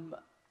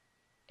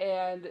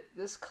 And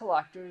this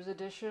collector's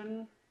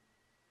edition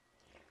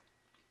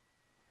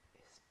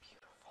is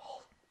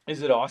beautiful.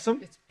 Is it awesome?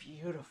 It's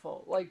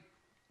beautiful. Like,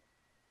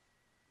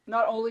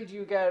 not only do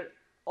you get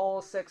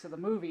all 6 of the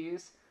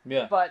movies,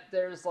 Yeah. but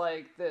there's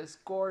like this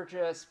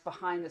gorgeous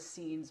behind the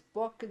scenes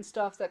book and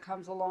stuff that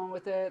comes along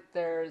with it.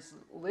 There's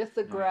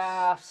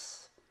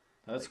lithographs,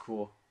 That's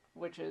cool.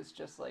 which is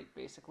just like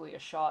basically a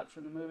shot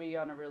from the movie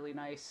on a really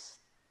nice.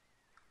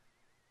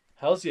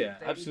 Hells yeah,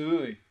 Thing.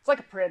 absolutely. It's like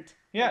a print.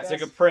 Yeah, I it's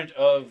like a guess. print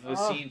of a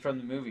Oh. scene from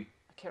the movie.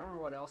 I can't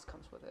remember what else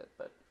comes with it,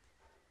 but.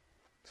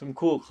 Some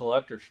cool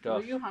collector stuff.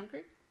 Were you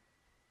hungry?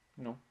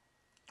 No.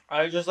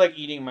 I just like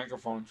eating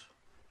microphones.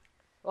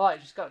 Oh, I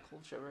just got a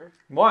cold shiver.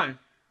 Why?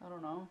 I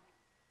don't know.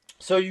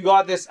 So you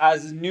got this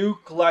as new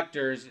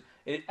collectors.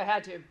 Do I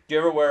had to. you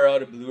ever wear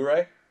out a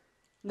Blu-ray?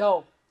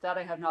 No, that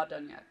I have not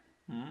done yet.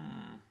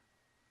 Mm.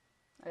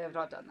 I have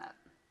not done that.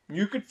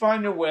 You could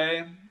find a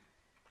way,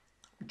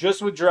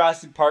 just with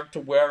Jurassic Park, to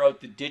wear out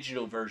the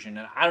digital version,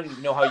 and I don't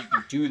even know how you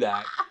could do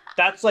that.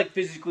 That's like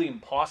physically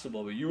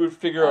impossible, but you would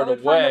figure out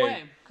a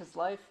way. Because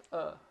life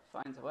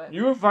finds a way.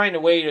 You would find a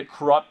way to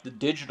corrupt the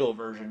digital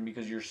version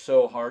because you're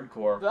so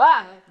hardcore.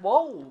 Ah,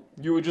 whoa.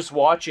 You would just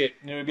watch it,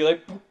 and it would be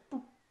like, boop,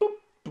 boop, boop,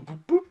 boop, boop,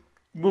 boop.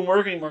 It wouldn't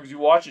work anymore because you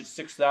watch it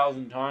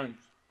 6,000 times.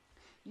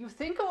 You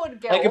think it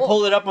would get I could old.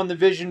 pull it up on the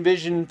Vision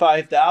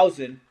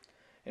 5000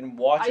 and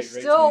watch it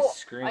right to my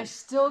screen. I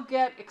still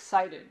get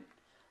excited.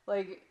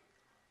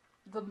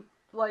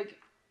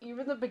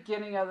 Even the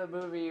beginning of the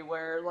movie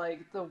where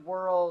like the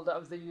world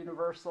of the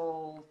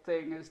Universal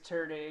thing is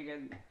turning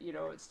and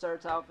it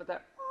starts out with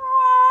that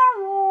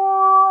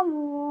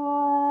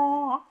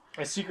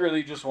I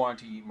secretly just want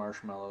to eat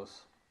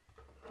marshmallows.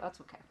 that's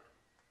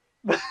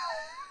okay.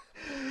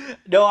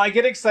 No, I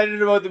get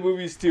excited about the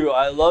movies too.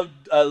 I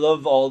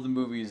love all the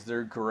movies.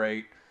 They're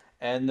great.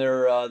 And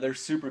they're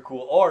super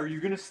cool. Oh, are you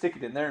gonna stick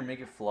it in there and make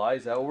it fly?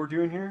 Is that what we're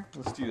doing here?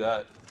 Let's do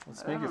that.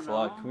 Let's make it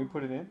fly. know. Can we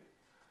put it in?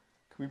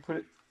 Can we put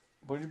it?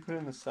 What did you put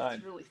in the side?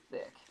 It's really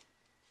thick.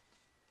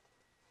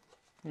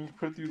 Can you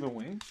put it through the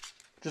wing?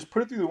 Just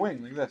put it through the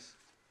wing like this.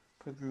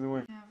 Put it through the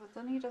wing. Yeah, but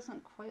then he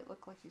doesn't quite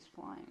look like he's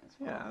flying as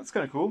well. Yeah, that's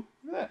kind of cool.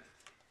 Look at that.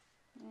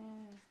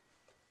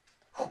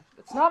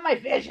 It's not my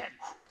vision.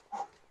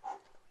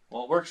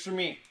 Well, it works for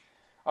me.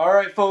 All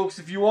right, folks,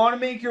 if you want to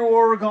make your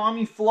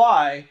origami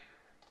fly,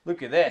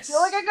 look at this. I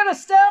feel like I'm gonna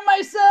stab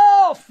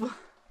myself.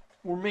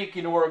 We're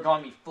making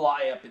origami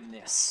fly up in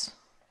this.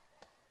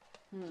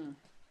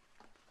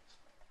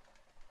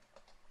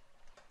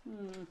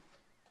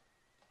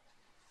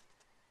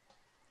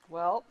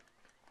 Well,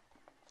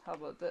 how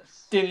about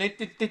this? Uh-oh.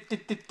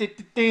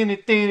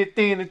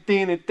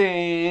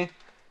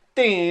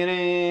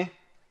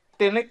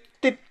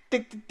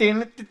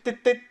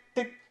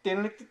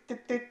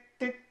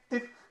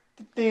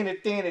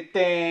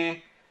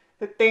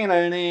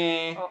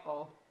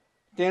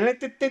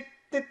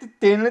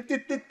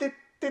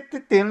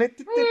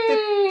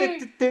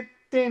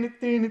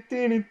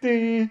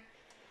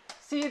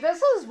 See,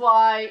 this is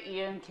why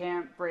Ian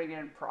can't bring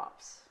in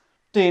props.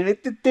 Because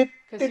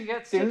he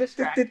gets too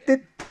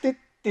distracted.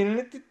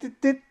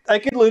 I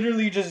could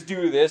literally just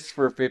do this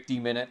for 50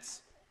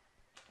 minutes.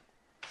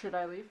 Should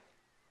I leave?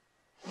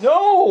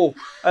 No!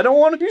 I don't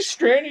want to be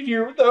stranded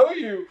here without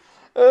you.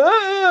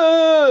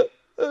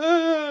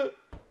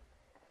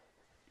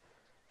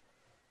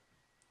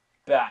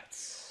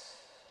 Bats.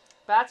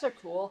 Bats are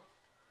cool.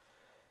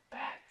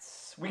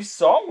 Bats. We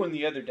saw one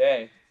the other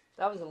day.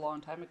 That was a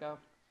long time ago.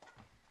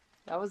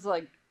 That was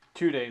like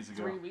 2 days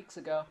ago. 3 weeks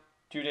ago.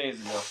 2 days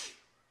ago.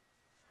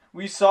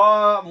 We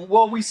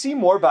see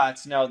more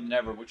bats now than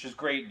ever, which is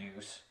great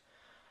news.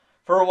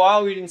 For a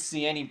while we didn't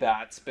see any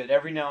bats, but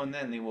every now and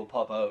then they will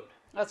pop out.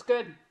 That's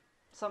good.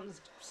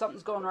 Something's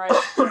going right.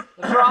 The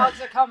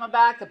frogs are coming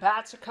back. The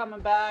bats are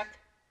coming back.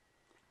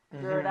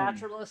 If you're a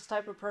naturalist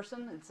type of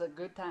person, it's a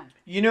good time.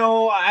 You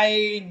know,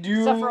 I do...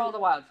 Except for all the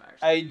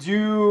wildfires. I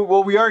do...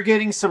 Well, we are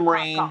getting some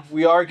rain. Cough.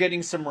 We are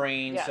getting some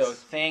rain, Yes. so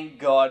thank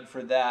God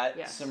for that.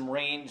 Yes. Some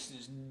rain,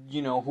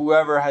 you know,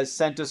 whoever has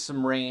sent us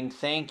some rain,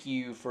 thank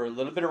you for a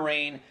little bit of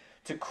rain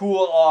to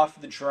cool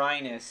off the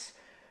dryness.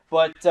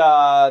 But,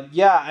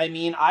 yeah, I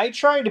mean, I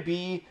try to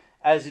be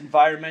as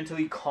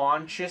environmentally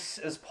conscious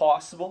as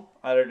possible.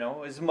 I don't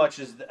know, as much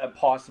as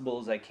possible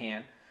as I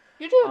can.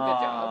 You do a good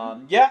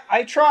job. Yeah,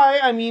 I try.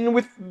 I mean,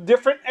 with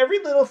every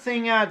little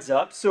thing adds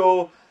up.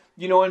 So,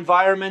 you know,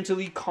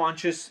 environmentally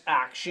conscious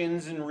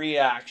actions and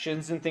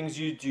reactions and things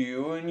you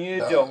do and you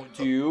don't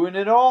do, and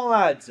it all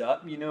adds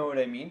up. You know what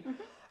I mean? Mm-hmm.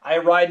 I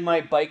ride my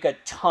bike a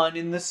ton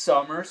in the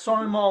summer, so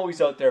I'm always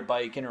out there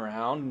biking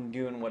around and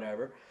doing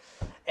whatever.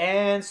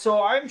 And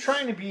so I'm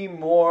trying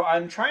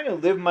to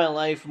live my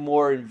life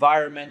more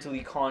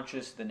environmentally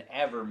conscious than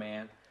ever,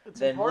 man.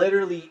 Than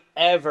literally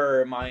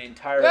ever my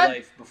entire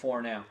life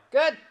before now.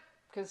 Good,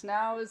 because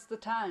now is the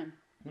time.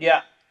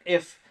 Yeah,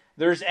 if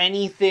there's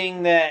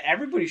anything that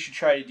everybody should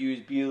try to do is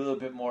be a little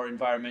bit more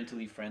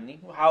environmentally friendly,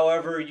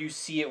 however you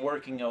see it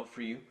working out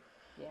for you.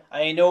 Yeah.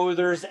 I know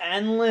there's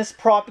endless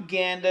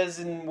propagandas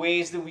and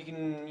ways that we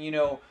can, you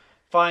know,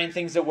 find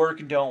things that work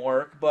and don't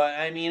work, but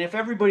I mean, if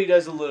everybody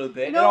does a little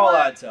bit, it all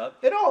adds up.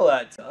 It all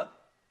adds up.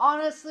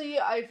 Honestly,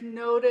 I've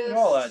noticed... It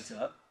all adds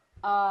up.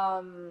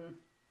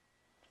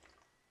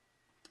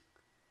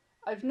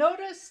 I've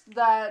noticed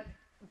that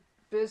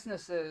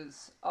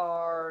businesses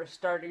are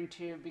starting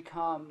to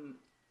become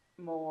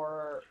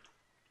more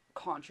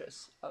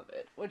conscious of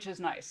it, which is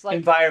nice.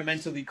 Like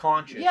environmentally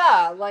conscious.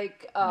 Yeah,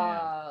 like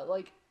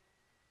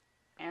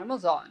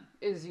Amazon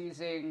is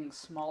using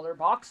smaller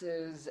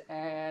boxes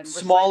and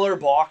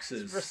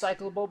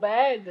recyclable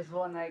bags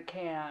when they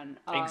can.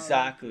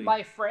 Exactly.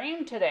 My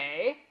frame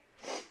today,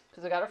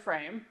 because I got a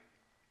frame.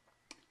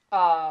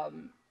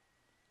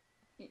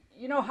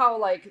 You know how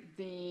like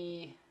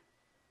the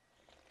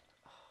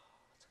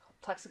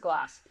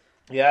plexiglass.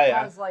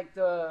 Yeah. Has like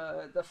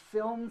the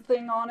film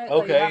thing on it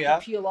that you have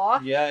to peel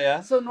off.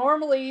 Yeah. So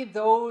normally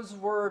those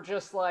were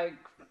just like,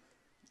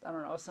 I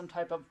don't know, some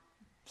type of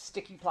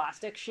sticky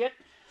plastic shit.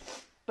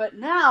 But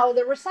now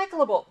they're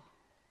recyclable.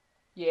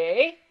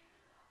 Yay.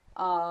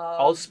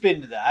 I'll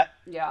spin to that.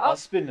 Yeah. I'll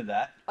spin to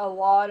that. A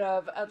lot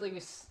of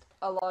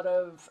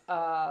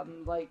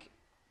like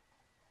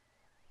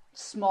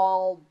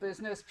small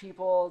business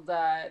people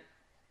that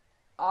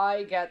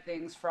I get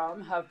things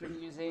from have been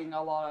using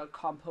a lot of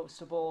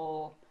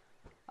compostable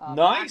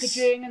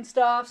packaging and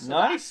stuff. So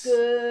that's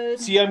good.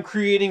 See, I'm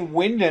creating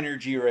wind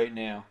energy right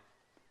now.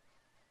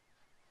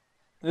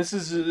 This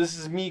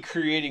is me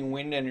creating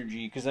wind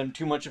energy because I'm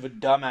too much of a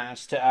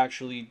dumbass to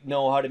actually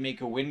know how to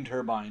make a wind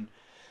turbine.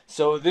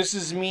 So this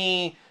is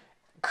me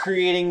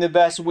creating the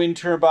best wind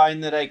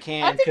turbine that I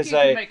can because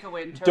I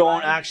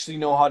don't actually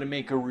know how to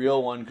make a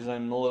real one because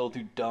I'm a little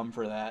too dumb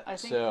for that.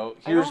 So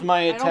here's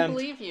my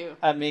attempt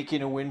at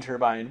making a wind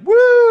turbine. Woo!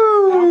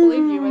 I don't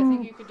believe you. I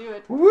think you could do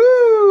it.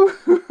 Woo!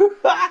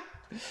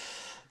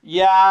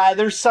 Yeah,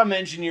 there's some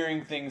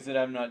engineering things that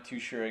I'm not too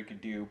sure I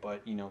could do,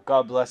 but, you know,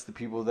 God bless the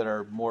people that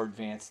are more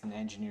advanced in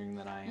engineering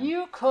than I am.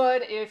 You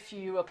could if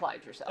you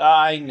applied yourself.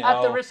 I know.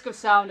 At the risk of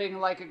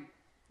sounding like a,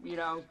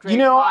 grade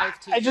 5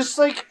 teacher. I just,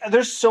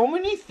 there's so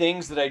many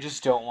things that I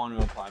just don't want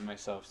to apply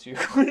myself to.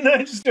 And I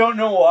just don't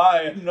know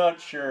why. I'm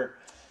not sure.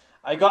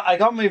 I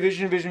got my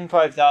Vision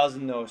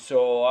 5000, though,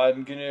 so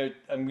I'm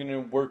gonna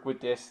work with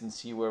this and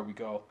see where we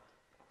go.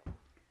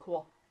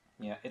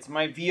 Yeah, it's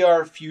my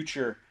VR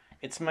future.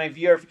 It's my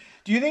VR.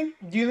 Do you think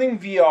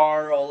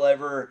VR will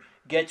ever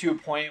get to a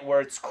point where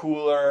it's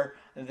cooler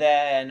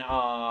than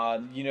a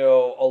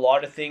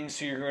lot of things?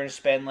 So you're going to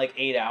spend like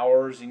 8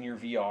 hours in your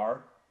VR.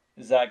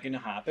 Is that going to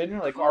happen?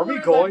 Like, are we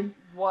Cooler than going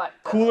what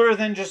though? cooler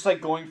than just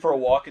like going for a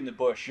walk in the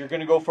bush? You're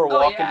going to go for a Oh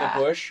walk in the yeah.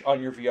 bush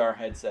on your VR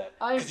headset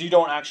I'm because you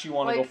don't actually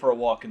want to go like for a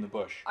walk in the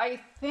bush. I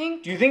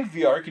think Do you think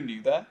VR can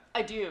do that?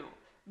 I do.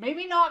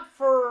 Maybe not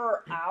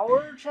for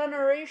our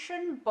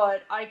generation,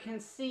 but I can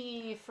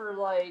see for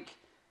like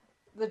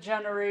the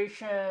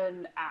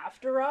generation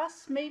after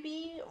us,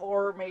 maybe,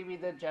 or maybe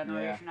the Yeah.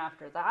 generation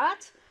after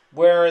that.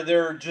 Where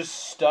they're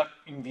just stuck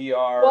in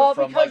VR Well,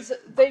 from like because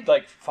they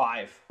like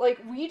 5. like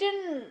we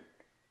didn't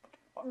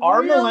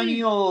Our really.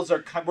 millennials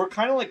we're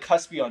kind of like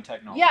cuspy on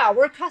technology. Yeah,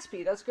 we're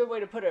cuspy. That's a good way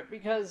to put it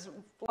because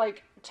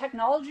like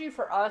technology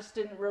for us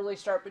didn't really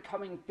start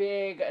becoming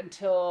big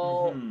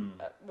until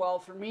well,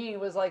 for me it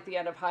was like the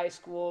end of high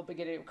school,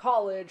 beginning of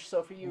college.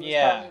 So for you it was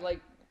Yeah. probably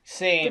like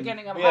Same.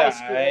 beginning of Yeah, high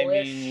school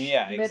ish, I mean,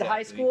 yeah, mid high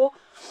exactly. school,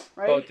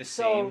 right? About the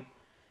So same. I mean,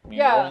 we're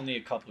yeah, only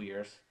a couple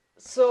years.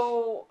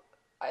 so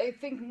I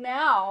think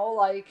now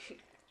like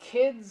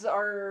kids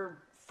are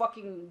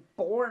fucking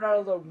born out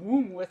of the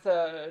womb with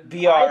a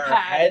VR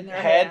iPad in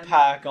their head hand.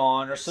 pack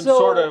on or some So-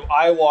 sort of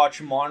iWatch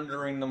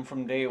monitoring them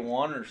from day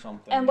one or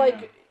something. And yeah.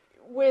 like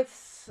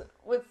with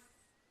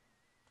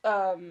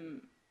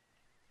um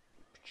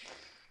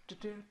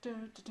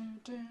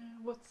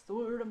what's the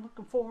word I'm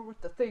looking for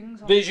with the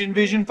things on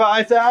Vision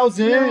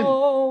 5000.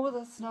 No,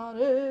 that's not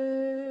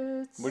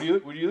it. What are you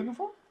looking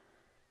for?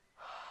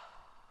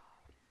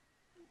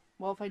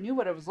 Well, if I knew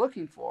what I was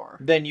looking for.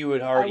 Then you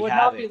would already would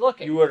have not it. be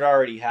looking. You would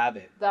already have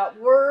it. That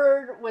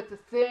word with the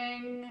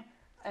thing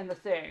and the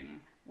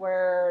thing,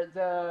 where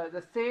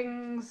the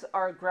things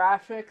are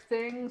graphic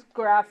things,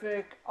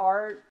 graphic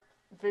art,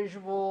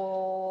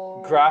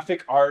 visual,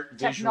 Graphic art,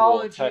 visual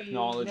technology,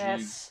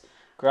 technology-ness.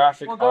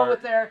 graphic We'll go art,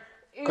 with there.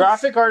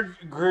 graphic art,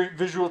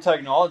 visual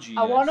technology.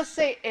 I yes. want to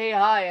say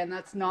AI, and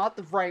that's not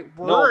the right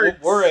No, word.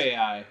 we're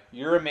AI.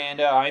 You're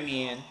Amanda. I'm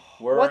Ian.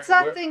 What's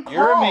that thing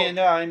You're called?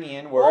 Amanda. I'm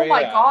Ian. We're Oh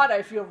my AI. god,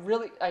 I feel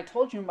really. I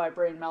told you my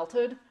brain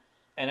melted.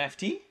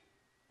 NFT?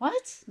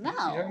 What? No. You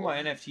talking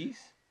about NFTs?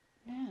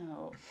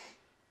 No.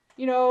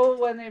 You know,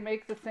 when they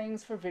make the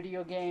things for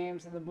video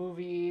games and the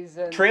movies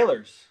and.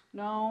 Trailers.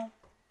 No.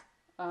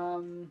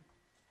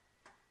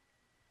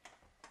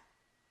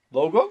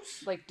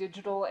 Logos? Like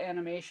digital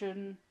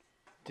animation,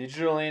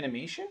 Digital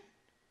animation?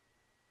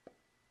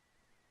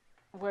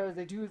 where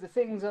they do the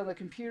things on the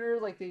computer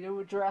like they do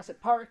with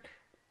Jurassic Park.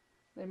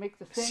 They make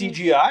the things.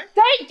 CGI?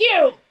 Thank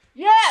you!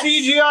 Yes!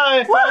 CGI!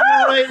 I found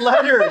the right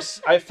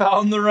letters. I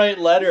found the right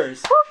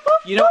letters.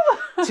 You know,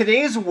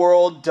 today's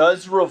world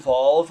does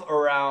revolve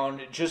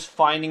around just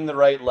finding the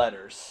right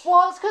letters.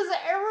 Well, it's because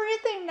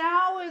everything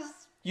now is.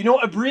 You know,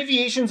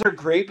 abbreviations are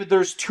great, but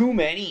there's too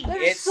many.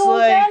 There's It's so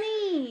like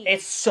many!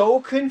 it's so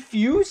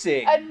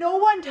confusing. And no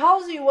one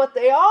tells you what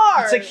they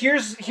are. It's like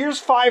here's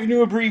 5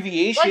 new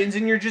abbreviations,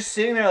 and you're just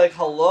sitting there like,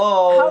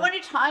 hello. How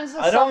many times has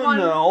I don't someone.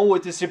 know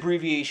what this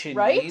abbreviation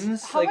Right?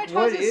 means. How like, many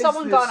what times has is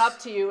someone this? gone up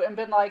to you and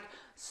been like,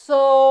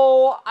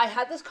 so I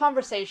had this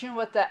conversation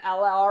with the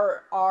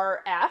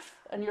LRRF,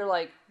 and you're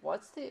like,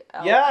 what's the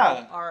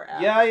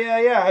LRRF?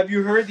 Yeah. Have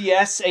you heard the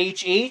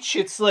SHH?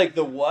 It's like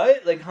the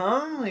what? Like,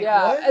 huh? Like,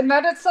 Yeah, what? and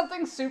then it's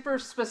something super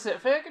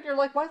specific, and you're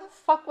like, why the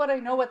fuck would I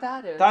know what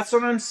that is? That's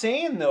what I'm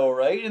saying, though,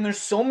 right? And there's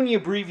so many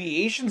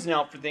abbreviations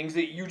now for things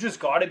that you just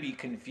gotta be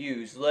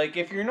confused. Like,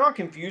 if you're not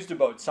confused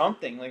about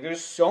something, like,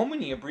 there's so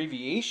many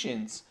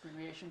abbreviations.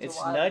 Abbreviations It's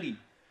a lot. nutty.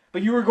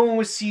 But you were going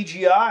with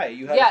CGI.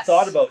 You had a Yes.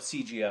 thought about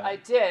CGI. I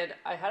did.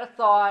 I had a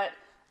thought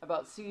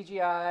about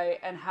CGI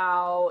and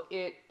how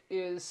it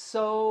is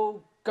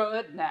so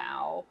good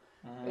now.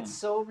 It's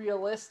so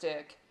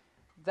realistic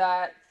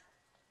that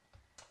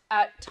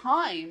at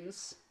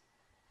times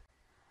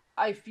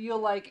I feel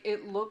like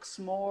it looks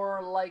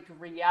more like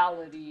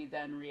reality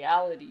than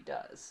reality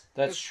does.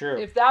 That's true.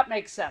 If that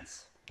makes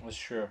sense. That's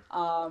true.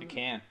 It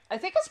can. I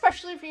think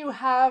especially if you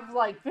have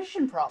like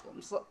vision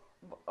problems.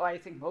 I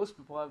think most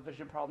people have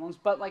vision problems,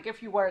 but like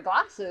if you wear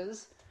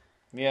glasses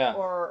Yeah.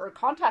 or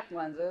contact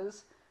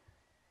lenses,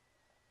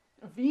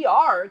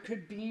 VR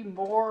could be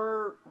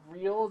more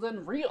real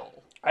than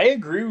real. I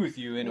agree with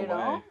you in a You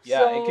know? way. Yeah,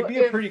 So it could be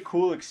a if- pretty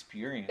cool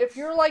experience. If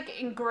you're like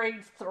in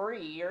grade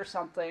 3 or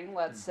something,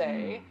 let's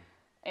say,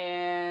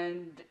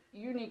 and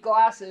you need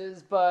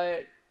glasses,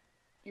 but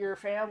your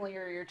family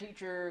or your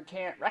teacher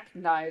can't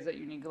recognize that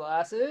you need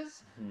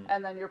glasses,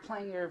 and then you're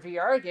playing your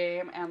VR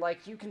game and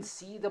like you can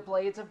see the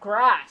blades of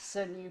grass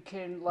and you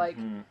can like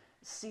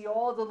see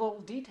all the little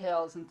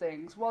details and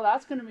things, well,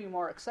 that's going to be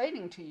more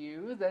exciting to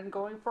you than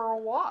going for a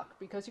walk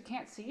because you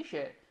can't see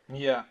shit,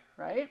 Yeah.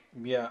 right?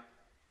 Yeah.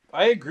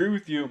 I agree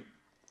with you.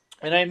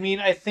 And I mean,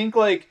 I think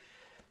like,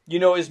 you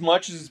know, as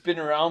much as it's been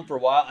around for a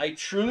while, I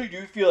truly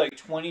do feel like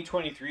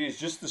 2023 is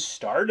just the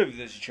start of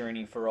this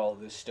journey for all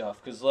this stuff.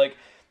 Because like,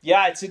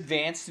 yeah, it's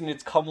advanced and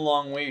it's come a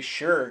long way,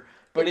 sure.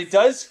 But it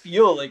does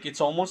feel like it's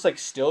almost like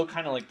still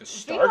kind of like the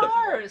start of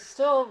VR it. is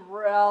still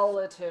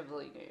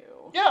relatively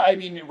new. Yeah, I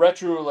mean,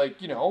 retro, like,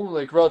 you know,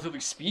 like, relatively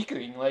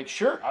speaking, like,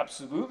 sure,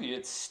 absolutely.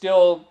 It's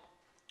still,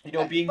 you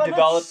know, being But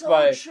developed it's so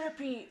by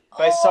trippy.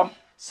 by Oh,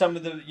 some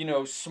of the, you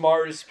know,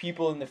 smartest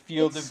people in the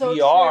field it's of so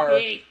VR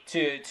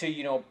trippy. to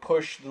you know,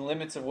 push the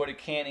limits of what it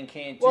can and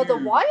can't do. Well, the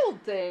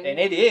wild thing, And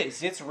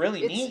it's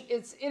really neat.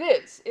 it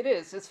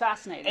is. It's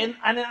fascinating.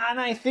 And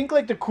I think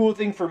like the cool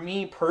thing for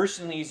me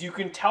personally is you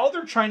can tell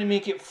they're trying to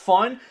make it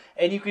fun,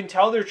 and you can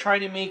tell they're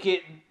trying to make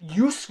it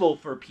useful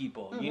for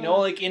people. You know,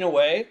 like in a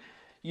way,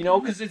 you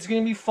know, because it's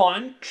gonna be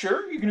fun.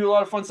 Sure, you can do a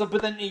lot of fun stuff,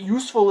 but then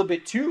useful a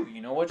bit too.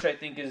 You know, which I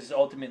think is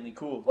ultimately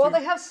cool. Well, too.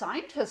 they have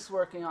scientists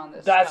working on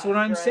this. That's stuff, what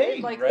I'm right?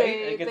 saying, Like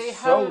right? Like they it's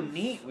so have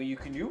neat what you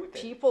can do with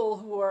it. people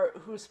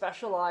who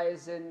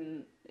specialize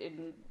in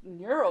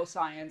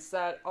neuroscience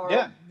that are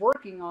Yeah.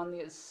 working on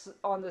this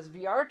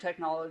VR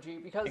technology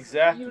because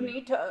Exactly. you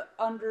need to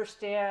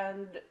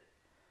understand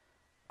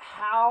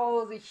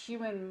how the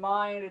human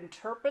mind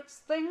interprets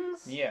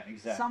things Yeah,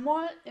 exactly.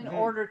 somewhat in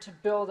order to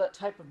build that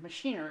type of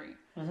machinery.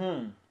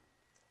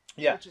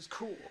 Yeah. Which is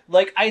cool.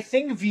 Like I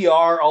think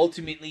VR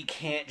ultimately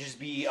can't just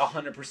be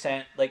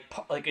 100%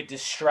 like a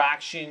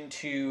distraction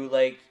to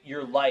like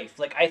your life.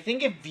 Like I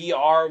think if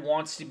VR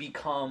wants to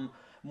become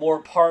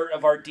more part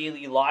of our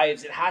daily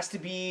lives, it has to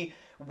be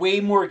way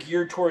more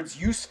geared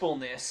towards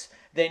usefulness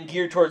than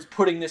geared towards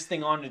putting this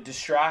thing on to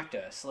distract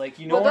us. Like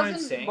you know But what I'm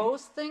doesn't saying?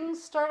 most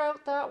things start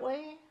out that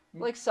way?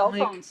 Like cell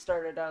Like- phones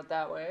started out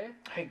that way.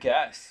 I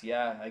guess,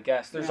 yeah, I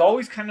guess. There's Yeah.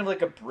 always kind of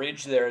like a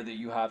bridge there that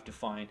you have to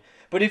find.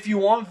 But if you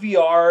want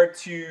VR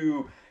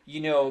to,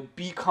 you know,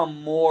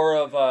 become more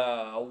of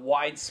a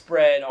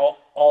widespread,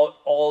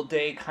 all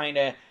day kind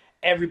of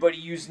everybody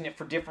using it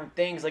for different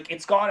things, like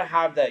it's got to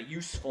have that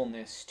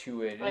usefulness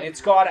to it. And I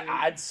it's got to agree.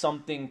 add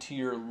something to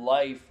your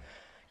life.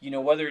 You know,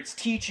 whether it's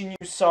teaching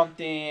you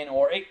something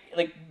or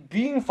like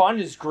being fun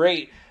is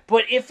great.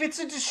 But if it's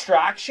a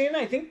distraction,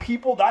 I think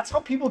that's how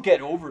people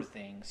get over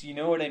things. You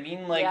know what I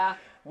mean? Like, Yeah.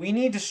 we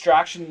need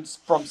distractions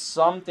from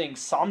something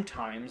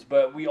sometimes,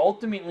 but we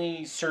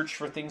ultimately search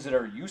for things that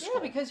are useful.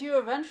 Yeah, because you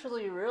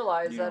eventually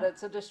realize You that know.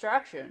 it's a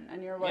distraction,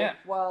 and you're like, Yeah.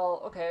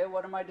 well, okay,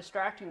 what am I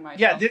distracting myself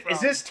Yeah, from?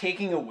 is this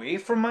taking away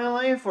from my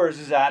life or is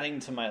this adding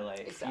to my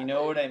life? You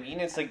know Exactly. what I mean?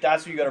 It's like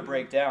that's what you got to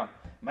break down.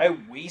 Am I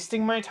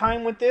wasting my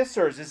time with this,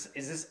 or is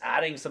this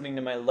adding something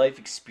to my life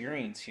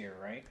experience here?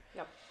 Right.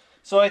 Yep.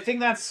 So I think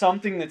that's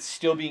something that's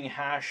still being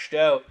hashed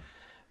out.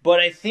 But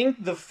I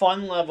think the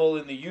fun level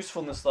and the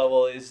usefulness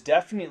level is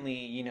definitely,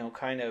 you know,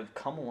 kind of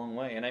come a long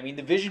way. And I mean,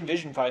 the Vision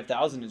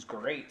 5000 is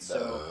great.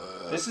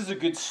 So this is a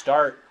good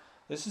start.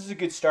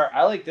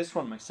 I like this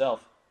one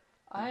myself.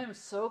 I am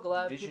so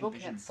glad Vision people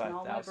can't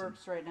smell my 5000.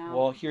 burps right now.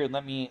 Well, here,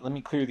 let me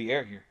clear the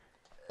air here.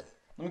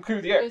 Let me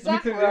clear the air. Is Let me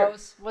that clear the air.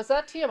 gross? Was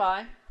that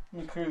TMI?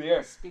 Let me clear the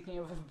air. Speaking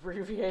of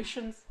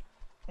abbreviations,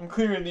 I'm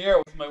clearing the air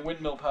with my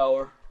windmill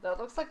power. that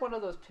looks like one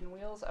of those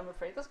pinwheels. I'm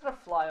afraid that's gonna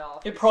fly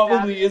off. It and probably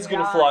stab you is in the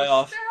gonna fly eyes.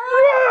 off.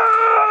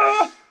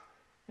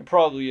 It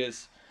probably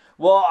is.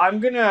 Well, I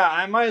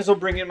might as well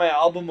bring in my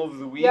album of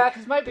the week. Yeah,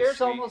 because my this beer's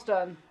week. almost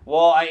done.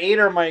 Well, I ate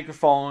our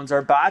microphones.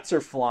 Our bats are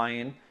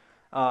flying.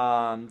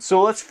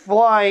 So let's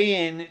fly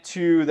in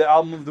to the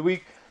album of the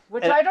week.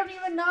 Which And I don't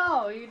even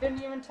know. You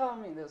didn't even tell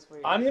me this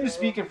week. I'm going to so-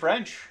 speak in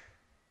French.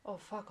 Oh,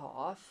 fuck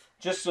off.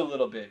 Just a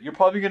little bit. You're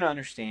probably going to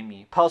understand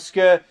me. Parce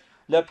que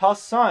la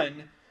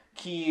personne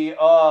qui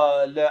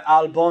a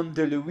l'album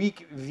de la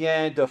week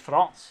vient de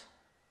France.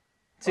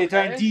 C'est Okay.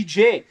 un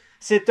DJ.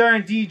 C'est un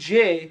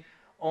DJ.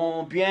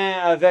 On vient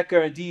avec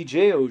un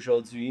DJ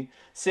aujourd'hui.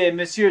 C'est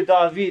Monsieur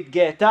David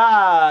Guetta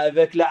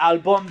avec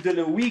l'album de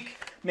la week.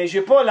 Mais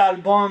j'ai pas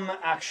l'album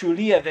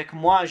actually avec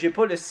moi. J'ai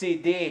pas le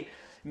CD.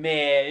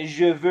 Mais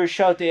je veux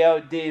shouter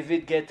out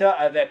David Guetta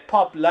avec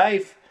Pop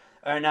Life,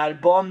 un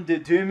album de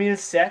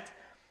 2007.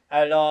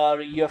 Alors,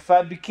 il a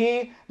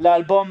fabriqué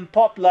l'album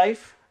Pop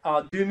Life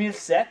en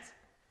 2007.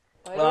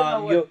 I don't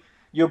know what...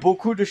 Il y a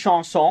beaucoup de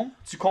chansons.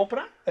 Tu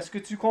comprends? Est-ce que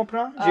tu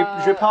comprends?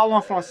 Je parle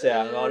en français.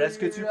 Alors, est-ce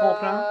que tu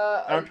comprends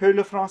un peu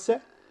le français?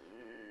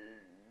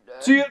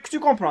 Tu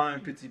comprends un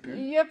petit peu.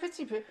 Il y a un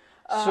petit peu.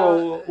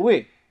 So,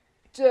 oui.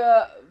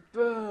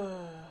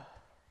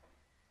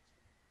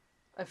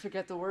 I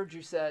forget the word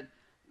you said.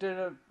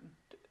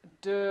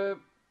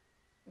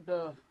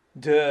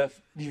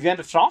 Il vient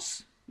de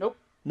France? Nope.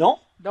 Non?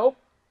 Nope.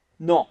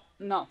 Non.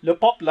 No. Le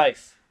Pop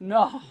Life.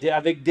 No.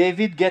 Avec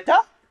David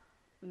Guetta?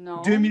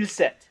 No.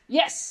 2007.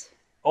 Yes.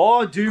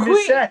 Oh,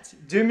 2007.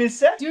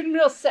 2007?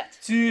 2007.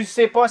 Tu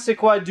sais pas c'est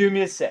quoi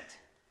 2007?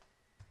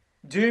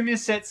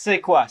 2007, c'est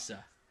quoi ça?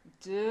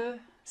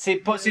 C'est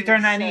pas, c'est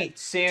une année.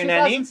 C'est une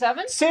année? 2007?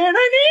 C'est une année!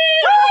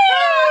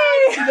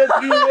 Tu l'as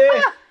trouvé!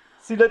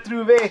 Tu l'as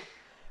trouvé!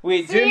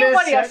 Oui, See, when you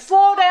 2007.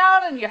 slow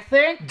down and you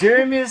think.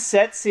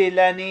 2007, c'est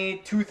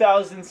l'année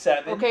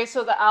 2007. Okay,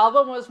 so the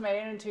album was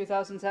made in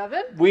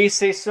 2007? Oui,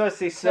 c'est ça,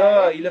 c'est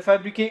ça. Okay. Il a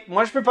fabriqué.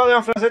 Moi, je peux parler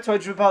en français, toi,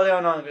 tu veux parler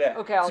en anglais.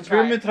 Okay, I'll tu peux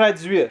try. me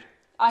traduire.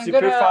 I'm Tu peux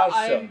faire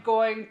ça.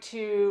 going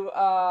to,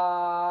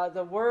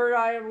 the word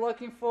I am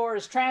looking for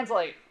is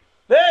translate.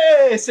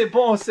 Hey, c'est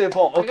bon, c'est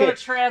bon. I gotta OK.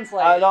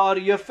 translate. Alors,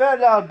 il a fait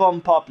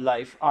l'album Pop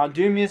Life en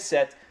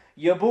 2007.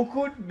 Il y a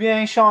beaucoup de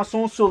bien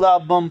chansons sur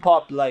l'album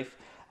Pop Life.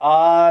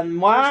 There's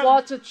Moi,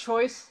 lots of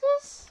choices.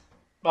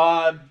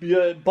 il y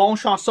a bonnes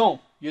chansons.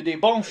 Il y a des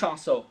bonnes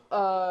chansons.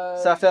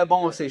 Ça fait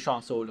bon, ces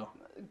chansons-là.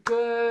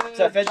 Good.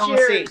 Ça fait danser.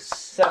 Cheers.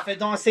 Ça fait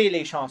danser,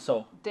 les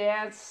chansons.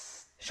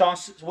 Dance.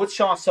 What's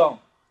chanson?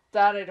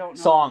 That I don't know.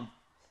 Song.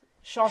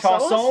 Chanson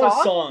Chanson is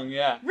is song,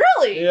 yeah.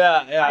 Really?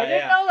 Yeah, I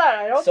didn't know that.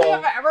 I don't think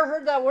I've ever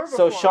heard that word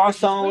So, before.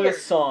 chanson which is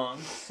is song.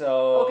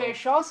 So, Okay,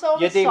 chanson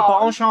il y a is des song.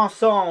 bonnes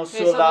chansons Okay,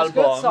 sur so there's good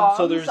l'album. songs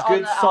So, there's on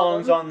good the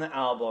songs album. on the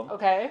album.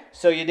 Okay.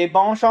 So, il y a des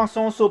bonnes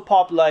chansons sur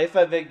Pop Life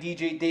avec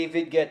DJ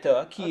David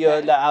Guetta, qui a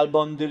Okay.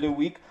 l'album de la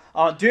week.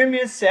 En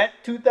 2007,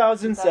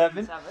 2007.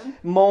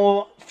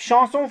 mon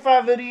chanson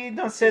favorite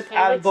dans His cet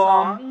favorite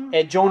album song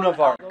est Joan on of the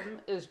Arc. album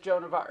is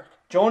Joan of Arc.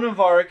 Joan of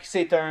Arc,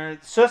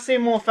 ça c'est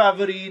mon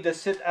favori de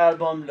cet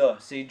album-là.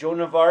 C'est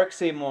Joan of Arc,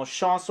 c'est mon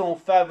chanson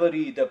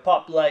favorite de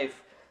Pop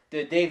Life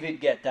de David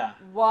Guetta.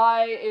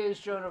 Why is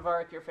Joan of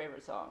Arc your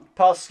favorite song?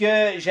 Parce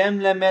que j'aime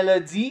la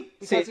mélodie.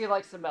 Because he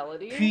likes the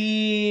melody.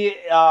 Puis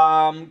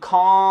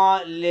quand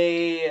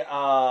les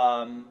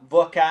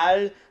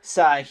vocales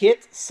ça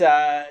hit,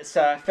 ça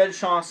fait une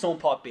chanson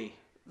popée.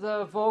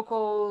 The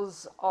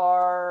vocals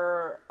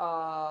are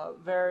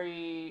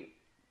very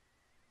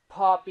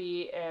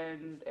poppy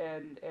and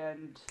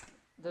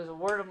there's a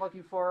word I'm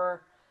looking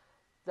for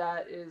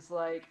that is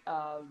like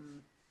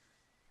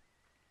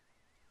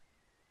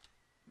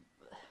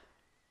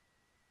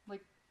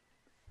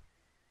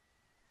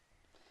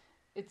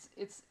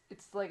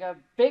it's like a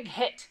big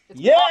hit. It's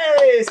Yeah,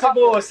 pop- c'est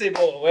beau, c'est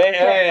beau. Ouais,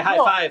 ouais, high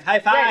cool. five, high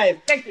Great, five.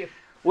 thank you.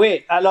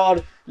 Oui, alors,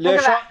 Look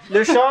at that.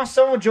 le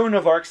chanson Joan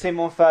of Arc, c'est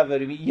mon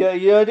favori.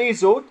 Il y a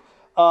des autres.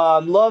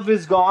 Love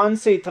is Gone,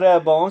 c'est très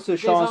bon, cette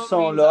These don't mean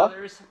chanson-là.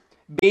 others.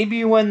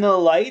 Baby When the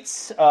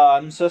Lights,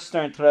 ça c'est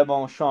un très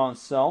bon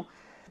chanson.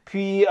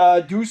 Puis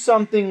Do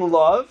Something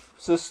Love,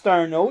 ça c'est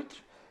un autre.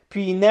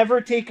 Puis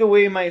Never Take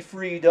Away My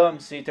Freedom,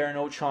 c'est un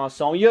autre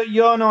chanson. Il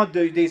y en a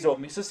des autres,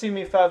 mais ça c'est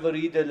mes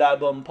favoris de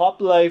l'album Pop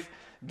Life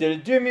de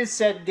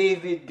 2007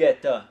 David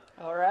Guetta.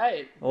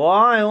 Alright.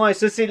 Ouais,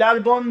 ça c'est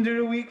l'album de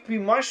la week. Puis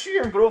moi je suis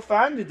un gros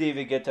fan de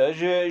David Guetta.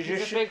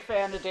 He's a big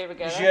fan of David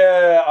Guetta.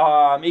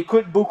 Je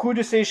écoute beaucoup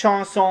de ses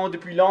chansons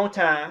depuis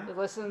longtemps.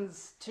 He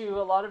listens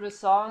to a lot of his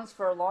songs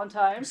for a long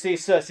time. C'est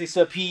ça.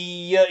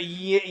 Puis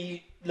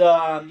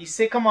il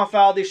sait comment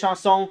faire des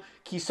chansons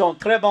qui sont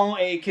très bonnes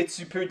et que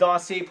tu peux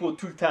danser pour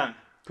tout le temps,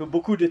 pour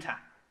beaucoup de temps.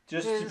 Tu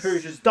peux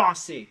juste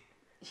danser.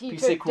 He Puis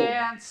c'est could cool.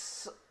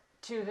 dance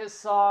to his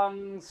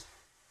songs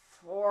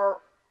for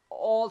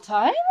all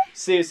time.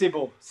 C'est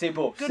beau.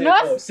 Good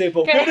enough? C'est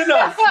beau. Okay. Good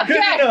enough. Good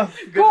Okay. enough.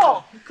 Good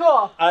enough.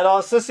 Cool.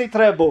 Alors ça c'est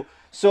très beau.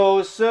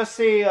 So ça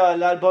c'est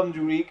l'album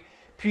du week.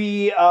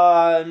 Puis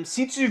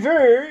si tu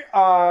veux,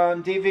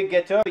 David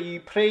Guetta,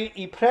 il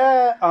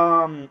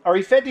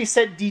fait des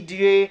sets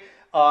DJ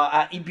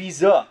à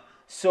Ibiza.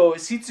 So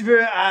si tu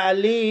veux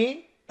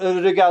aller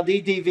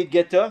regarder David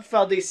Guetta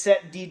faire des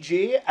sets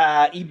DJ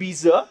à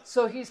Ibiza.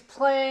 So he's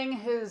playing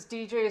his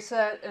DJ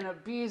set in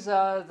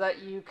Ibiza that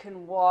you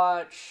can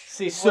watch.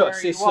 C'est ça, where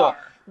c'est you ça. are.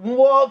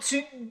 Well,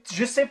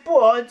 je sais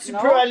pas, tu Non?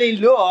 peux aller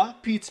là,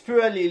 puis tu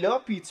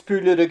peux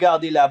le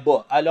regarder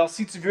là-bas. Alors,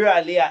 si tu veux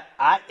aller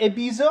à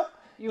Ibiza,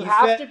 You il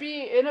have fait- to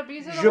be in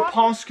Ibiza. je to watch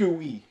pense que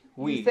oui.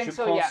 Oui, think je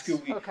so? pense Yes. que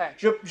oui.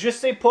 Okay. Je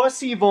sais pas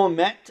s'ils vont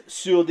mettre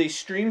sur des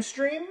streams,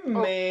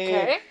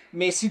 Okay.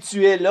 mais si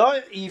tu es là,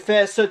 il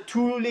fait ça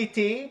tout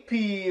l'été,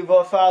 puis il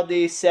va faire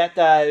des sets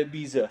à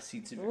Ibiza,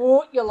 si tu veux.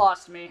 Ooh, you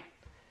lost me.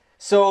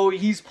 So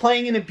he's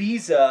playing in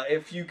Ibiza.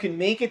 If you can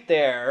make it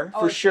there,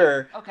 Oh, for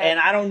sure. okay. And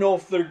I don't know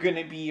if they're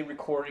gonna be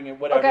recording it,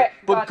 whatever. Okay,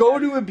 But gotcha. go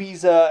to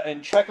Ibiza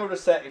and check out a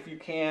set if you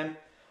can.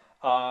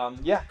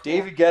 Yeah,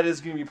 David Guetta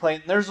is gonna be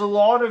playing. There's a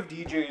lot of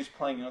DJs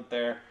playing out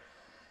there.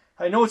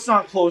 I know it's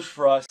not close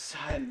for us.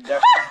 I'm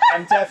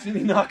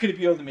definitely not gonna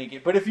be able to make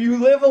it. But if you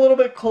live a little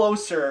bit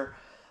closer,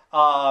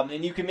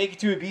 and you can make it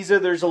to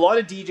Ibiza, there's a lot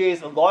of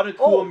DJs, a lot of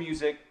cool Oh.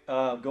 music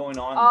going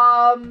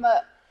on.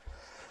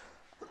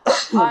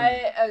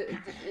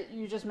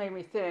 You just made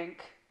me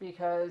think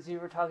because you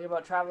were talking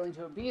about traveling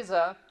to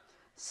Ibiza.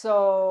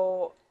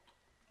 So,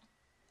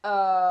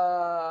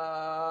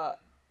 I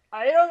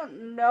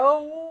don't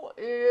know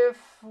if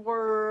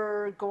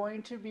we're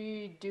going to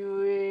be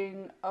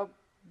doing a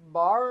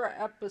bar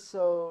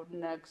episode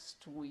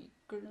next week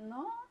or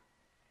not.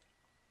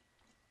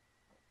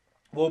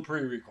 We'll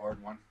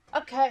pre-record one.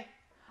 Okay.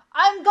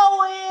 I'm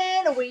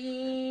going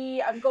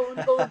to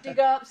go dig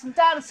up some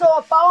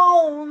dinosaur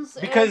bones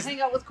Because and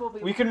hang out with cool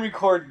people. We can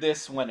record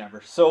this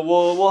whenever, so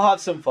we'll have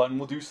some fun.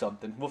 We'll do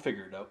something. We'll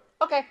figure it out.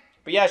 Okay.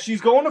 But yeah,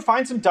 she's going to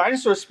find some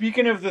dinosaurs.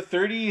 Speaking of the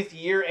 30th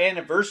year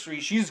anniversary,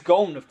 she's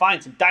going to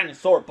find some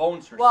dinosaur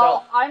bones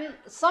herself. Well,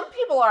 some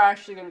people are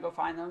actually going to go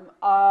find them.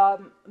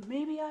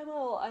 Maybe I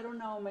will. I don't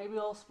know. Maybe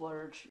I'll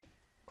splurge.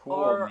 Cool,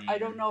 Or man. I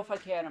don't know if I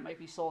can. It might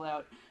be sold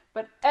out.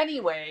 But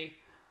anyway,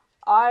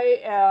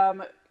 I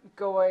am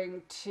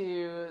going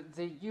to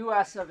the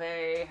US of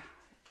A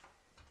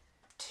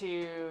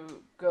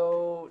to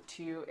go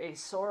to a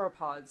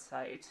sauropod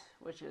site,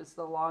 which is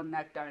the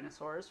long-necked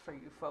dinosaurs, for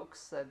you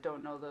folks that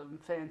don't know the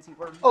fancy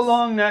words. A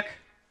long neck.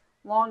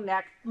 Long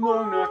neck.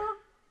 Long neck.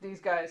 These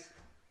guys.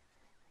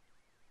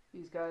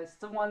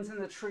 The ones in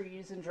the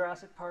trees in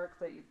Jurassic Park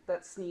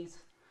that sneeze.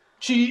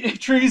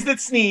 Trees that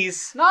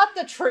sneeze. Not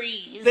the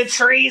trees. The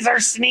trees are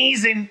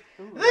sneezing.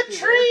 Ooh, the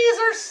trees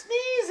are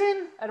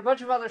sneezing. And a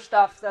bunch of other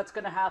stuff that's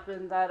going to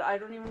happen that I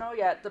don't even know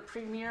yet. The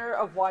premiere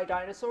of Why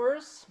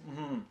Dinosaurs,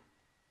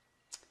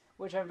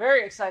 which I'm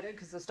very excited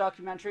because this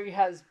documentary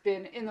has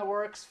been in the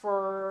works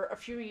for a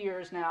few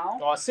years now.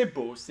 Oh, c'est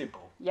beau, c'est beau.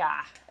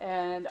 Yeah,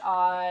 and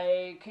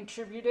I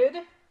contributed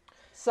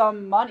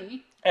some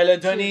money. Elle a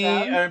donné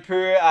un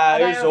peu à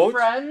and eux I have autres.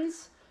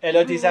 Friends Elle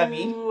a des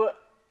amis who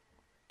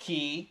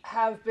qui...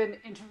 have been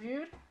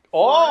interviewed.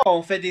 Oh,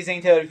 on fait des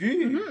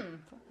interviews.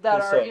 That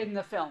Pour are ça. in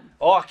the film.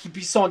 Oh, qui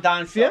sont dans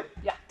le film?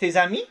 Yeah. Tes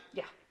amis?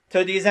 Yeah.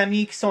 T'as des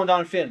amis qui sont dans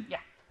le film? Yeah.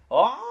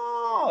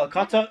 Oh,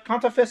 quand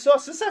t'as fait ça,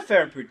 ça fait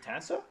un peu de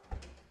temps, ça?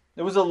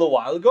 It was a little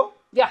while ago?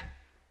 Yeah.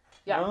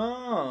 Yeah.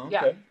 Oh,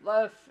 okay.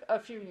 Yeah. A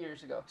few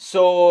years ago.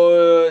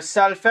 So,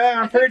 ça le fait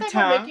un peu de I think they've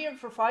been temps. making it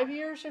for 5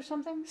 years or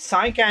something.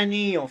 5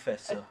 années, ils ont fait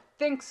ça. I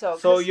think so.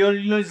 So,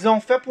 ils ont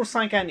fait pour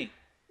 5 années.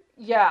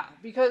 Yeah,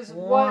 because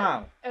Wow.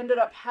 what ended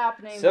up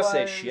happening Ça, was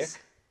c'est chic.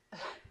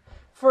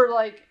 for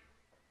like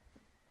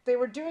they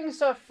were doing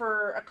stuff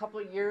for a couple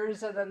of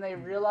years and then they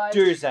realized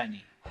 2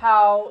 années.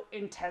 how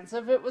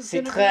intensive it was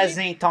C'est going to très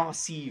be.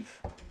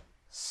 intensif.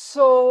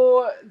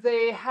 So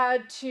they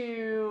had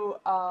to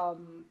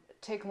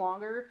take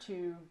longer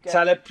to get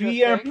Ça a the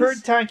pris un peu de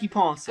things. temps qu'ils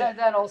pensaient. And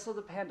then also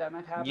the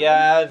pandemic happened. Il y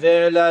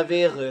avait le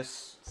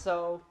virus.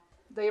 So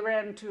they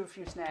ran into a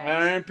few snags.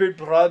 Un peu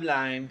de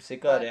problème, c'est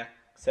correct.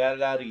 Ça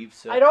arrive,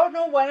 ça. I don't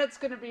know when it's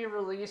going to be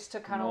released to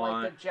kind of Ouais.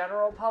 like the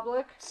general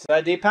public.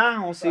 Ça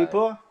dépend, on sait But-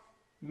 pas.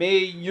 Mais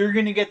you're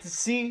gonna get to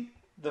see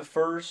the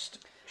first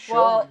show.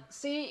 Well,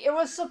 see, it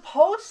was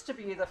supposed to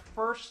be the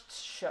first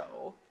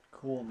show,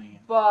 Cool, man.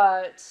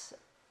 but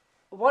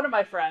one of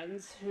my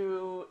friends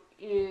who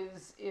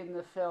is in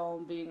the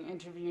film being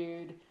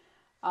interviewed,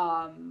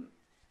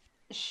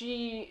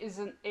 she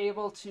isn't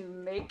able to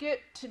make it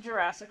to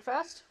Jurassic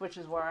Fest, which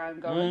is where I'm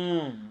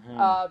going,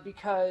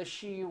 because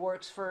she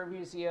works for a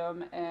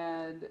museum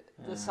and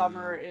the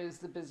summer is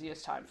the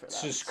busiest time for them.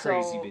 It's just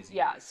crazy busy.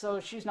 Yeah, so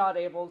she's not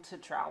able to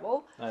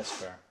travel. That's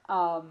fair.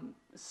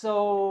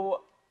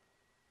 So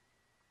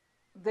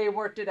they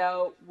worked it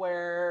out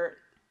where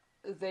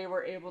they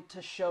were able to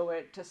show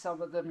it to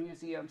some of the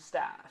museum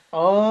staff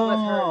with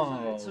her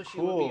included, so she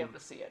would cool. be able to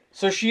see it.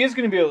 So she is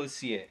gonna be able to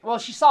see it. Well,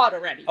 she saw it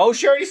already. Oh,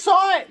 she already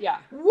saw it. Yeah.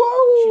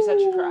 Whoa. She said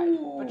she cried,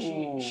 but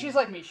she's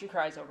like me. She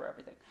cries over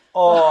everything.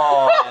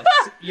 Oh,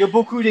 il y a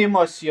beaucoup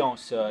d'émotions,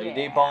 ça. Il y a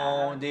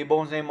Yeah. des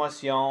bonnes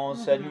émotions.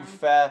 Ça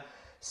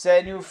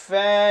nous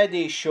fait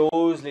des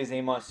choses, les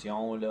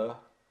émotions, là.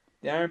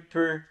 Un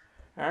peu,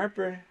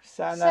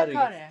 ça C'est arrive.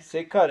 correct.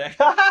 C'est correct.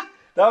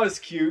 That was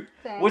cute.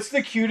 Thanks. What's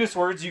the cutest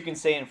words you can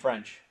say in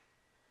French?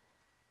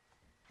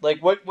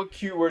 Like, what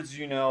cute words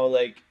do you know,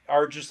 like,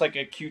 are just like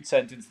a cute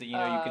sentence that, you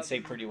know, you can say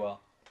pretty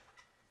well?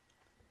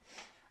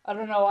 I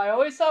don't know. I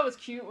always thought it was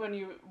cute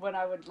when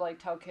I would like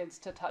tell kids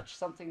to touch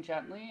something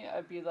gently.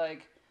 I'd be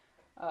like,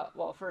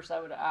 well, first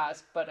I would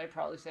ask, but I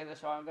probably say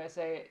this wrong. But I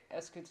say,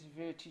 "Est-ce que tu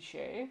veux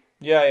toucher?"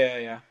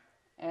 Yeah.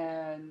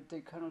 And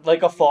they kind of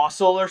Like a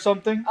fossil or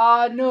something?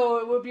 No,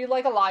 it would be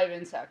like a live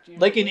insect.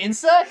 Like an usually.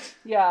 insect?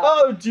 Yeah.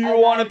 Oh, do you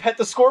And want to then- pet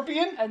the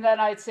scorpion? And then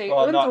I'd say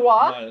Well, un not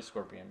droit. a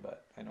scorpion,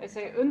 but I know. I what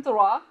say you're talking un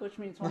droit, which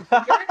means one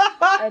finger,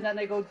 and then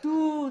they go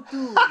do.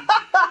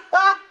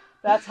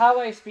 That's how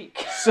I speak.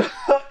 So,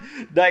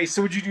 nice.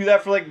 So would you do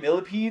that for like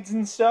millipedes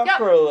and stuff? Yep.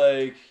 Or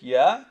like,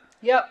 yeah?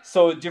 Yep.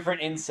 So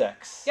different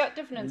insects. Yeah,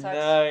 different insects.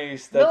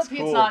 Nice. That's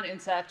Millipede's cool. not an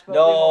insect, but we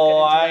No,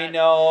 won't I get into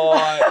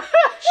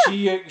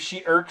know.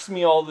 She irks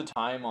me all the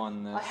time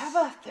on this. that. I have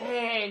a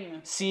thing.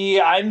 See,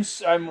 I'm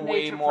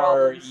way Nature more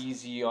problems.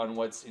 easy on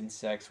what's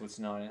insects, what's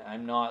not.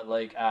 I'm not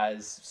like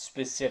as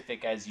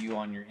specific as you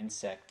on your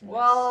insect.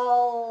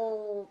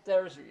 Well,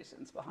 there's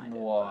reasons behind it.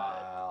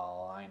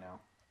 Wow, I know.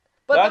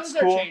 But That's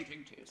those cool. are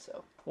changing too,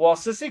 so. Well,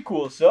 ça c'est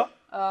cool, ça.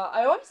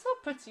 I always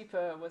thought Petit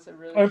was a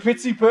really Un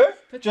petit peu?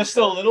 Petit Just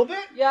peu. a little bit?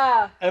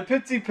 Yeah, Un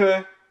petit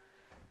peu.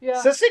 yeah.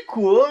 Ça c'est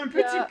cool, un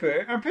petit Yeah.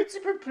 peu. Un petit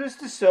peu plus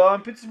de ça, un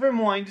petit peu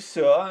moins de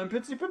ça, un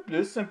petit peu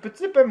plus, un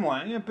petit peu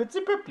moins, un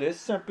petit peu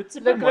plus, un petit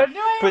peu Le moins.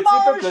 grenouille Petit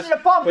peu mange plus,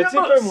 le pamplemousse.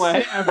 petit peu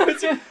moins, un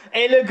petit...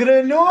 Et le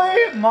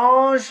grenouille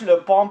mange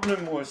le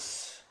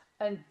pamplemousse.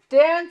 And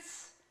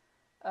dance.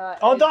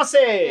 On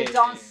dansait! Et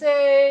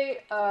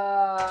danser.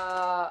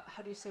 How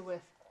do you say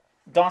with?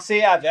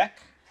 Danser avec.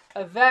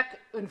 Avec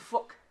une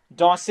phoque.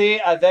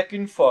 Danser avec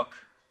une phoque.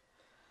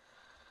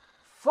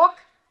 Phoque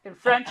in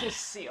French is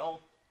seal.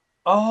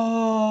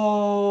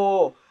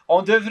 Oh!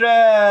 On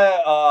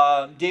devrait...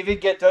 David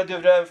Guetta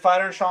devrait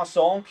faire une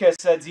chanson que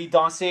ça dit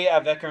danser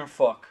avec un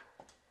phoque.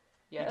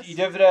 Yes. Il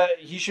devrait...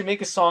 He should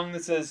make a song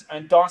that says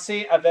un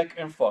danser avec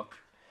un phoque.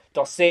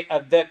 Danser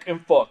avec un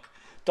phoque.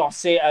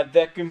 Danser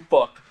avec une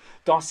phoque.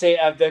 Danser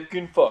avec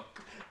une phoque.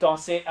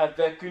 Danser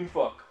avec une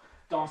phoque.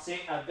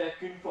 Danser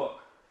avec une phoque.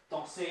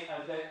 Danser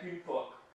avec une phoque.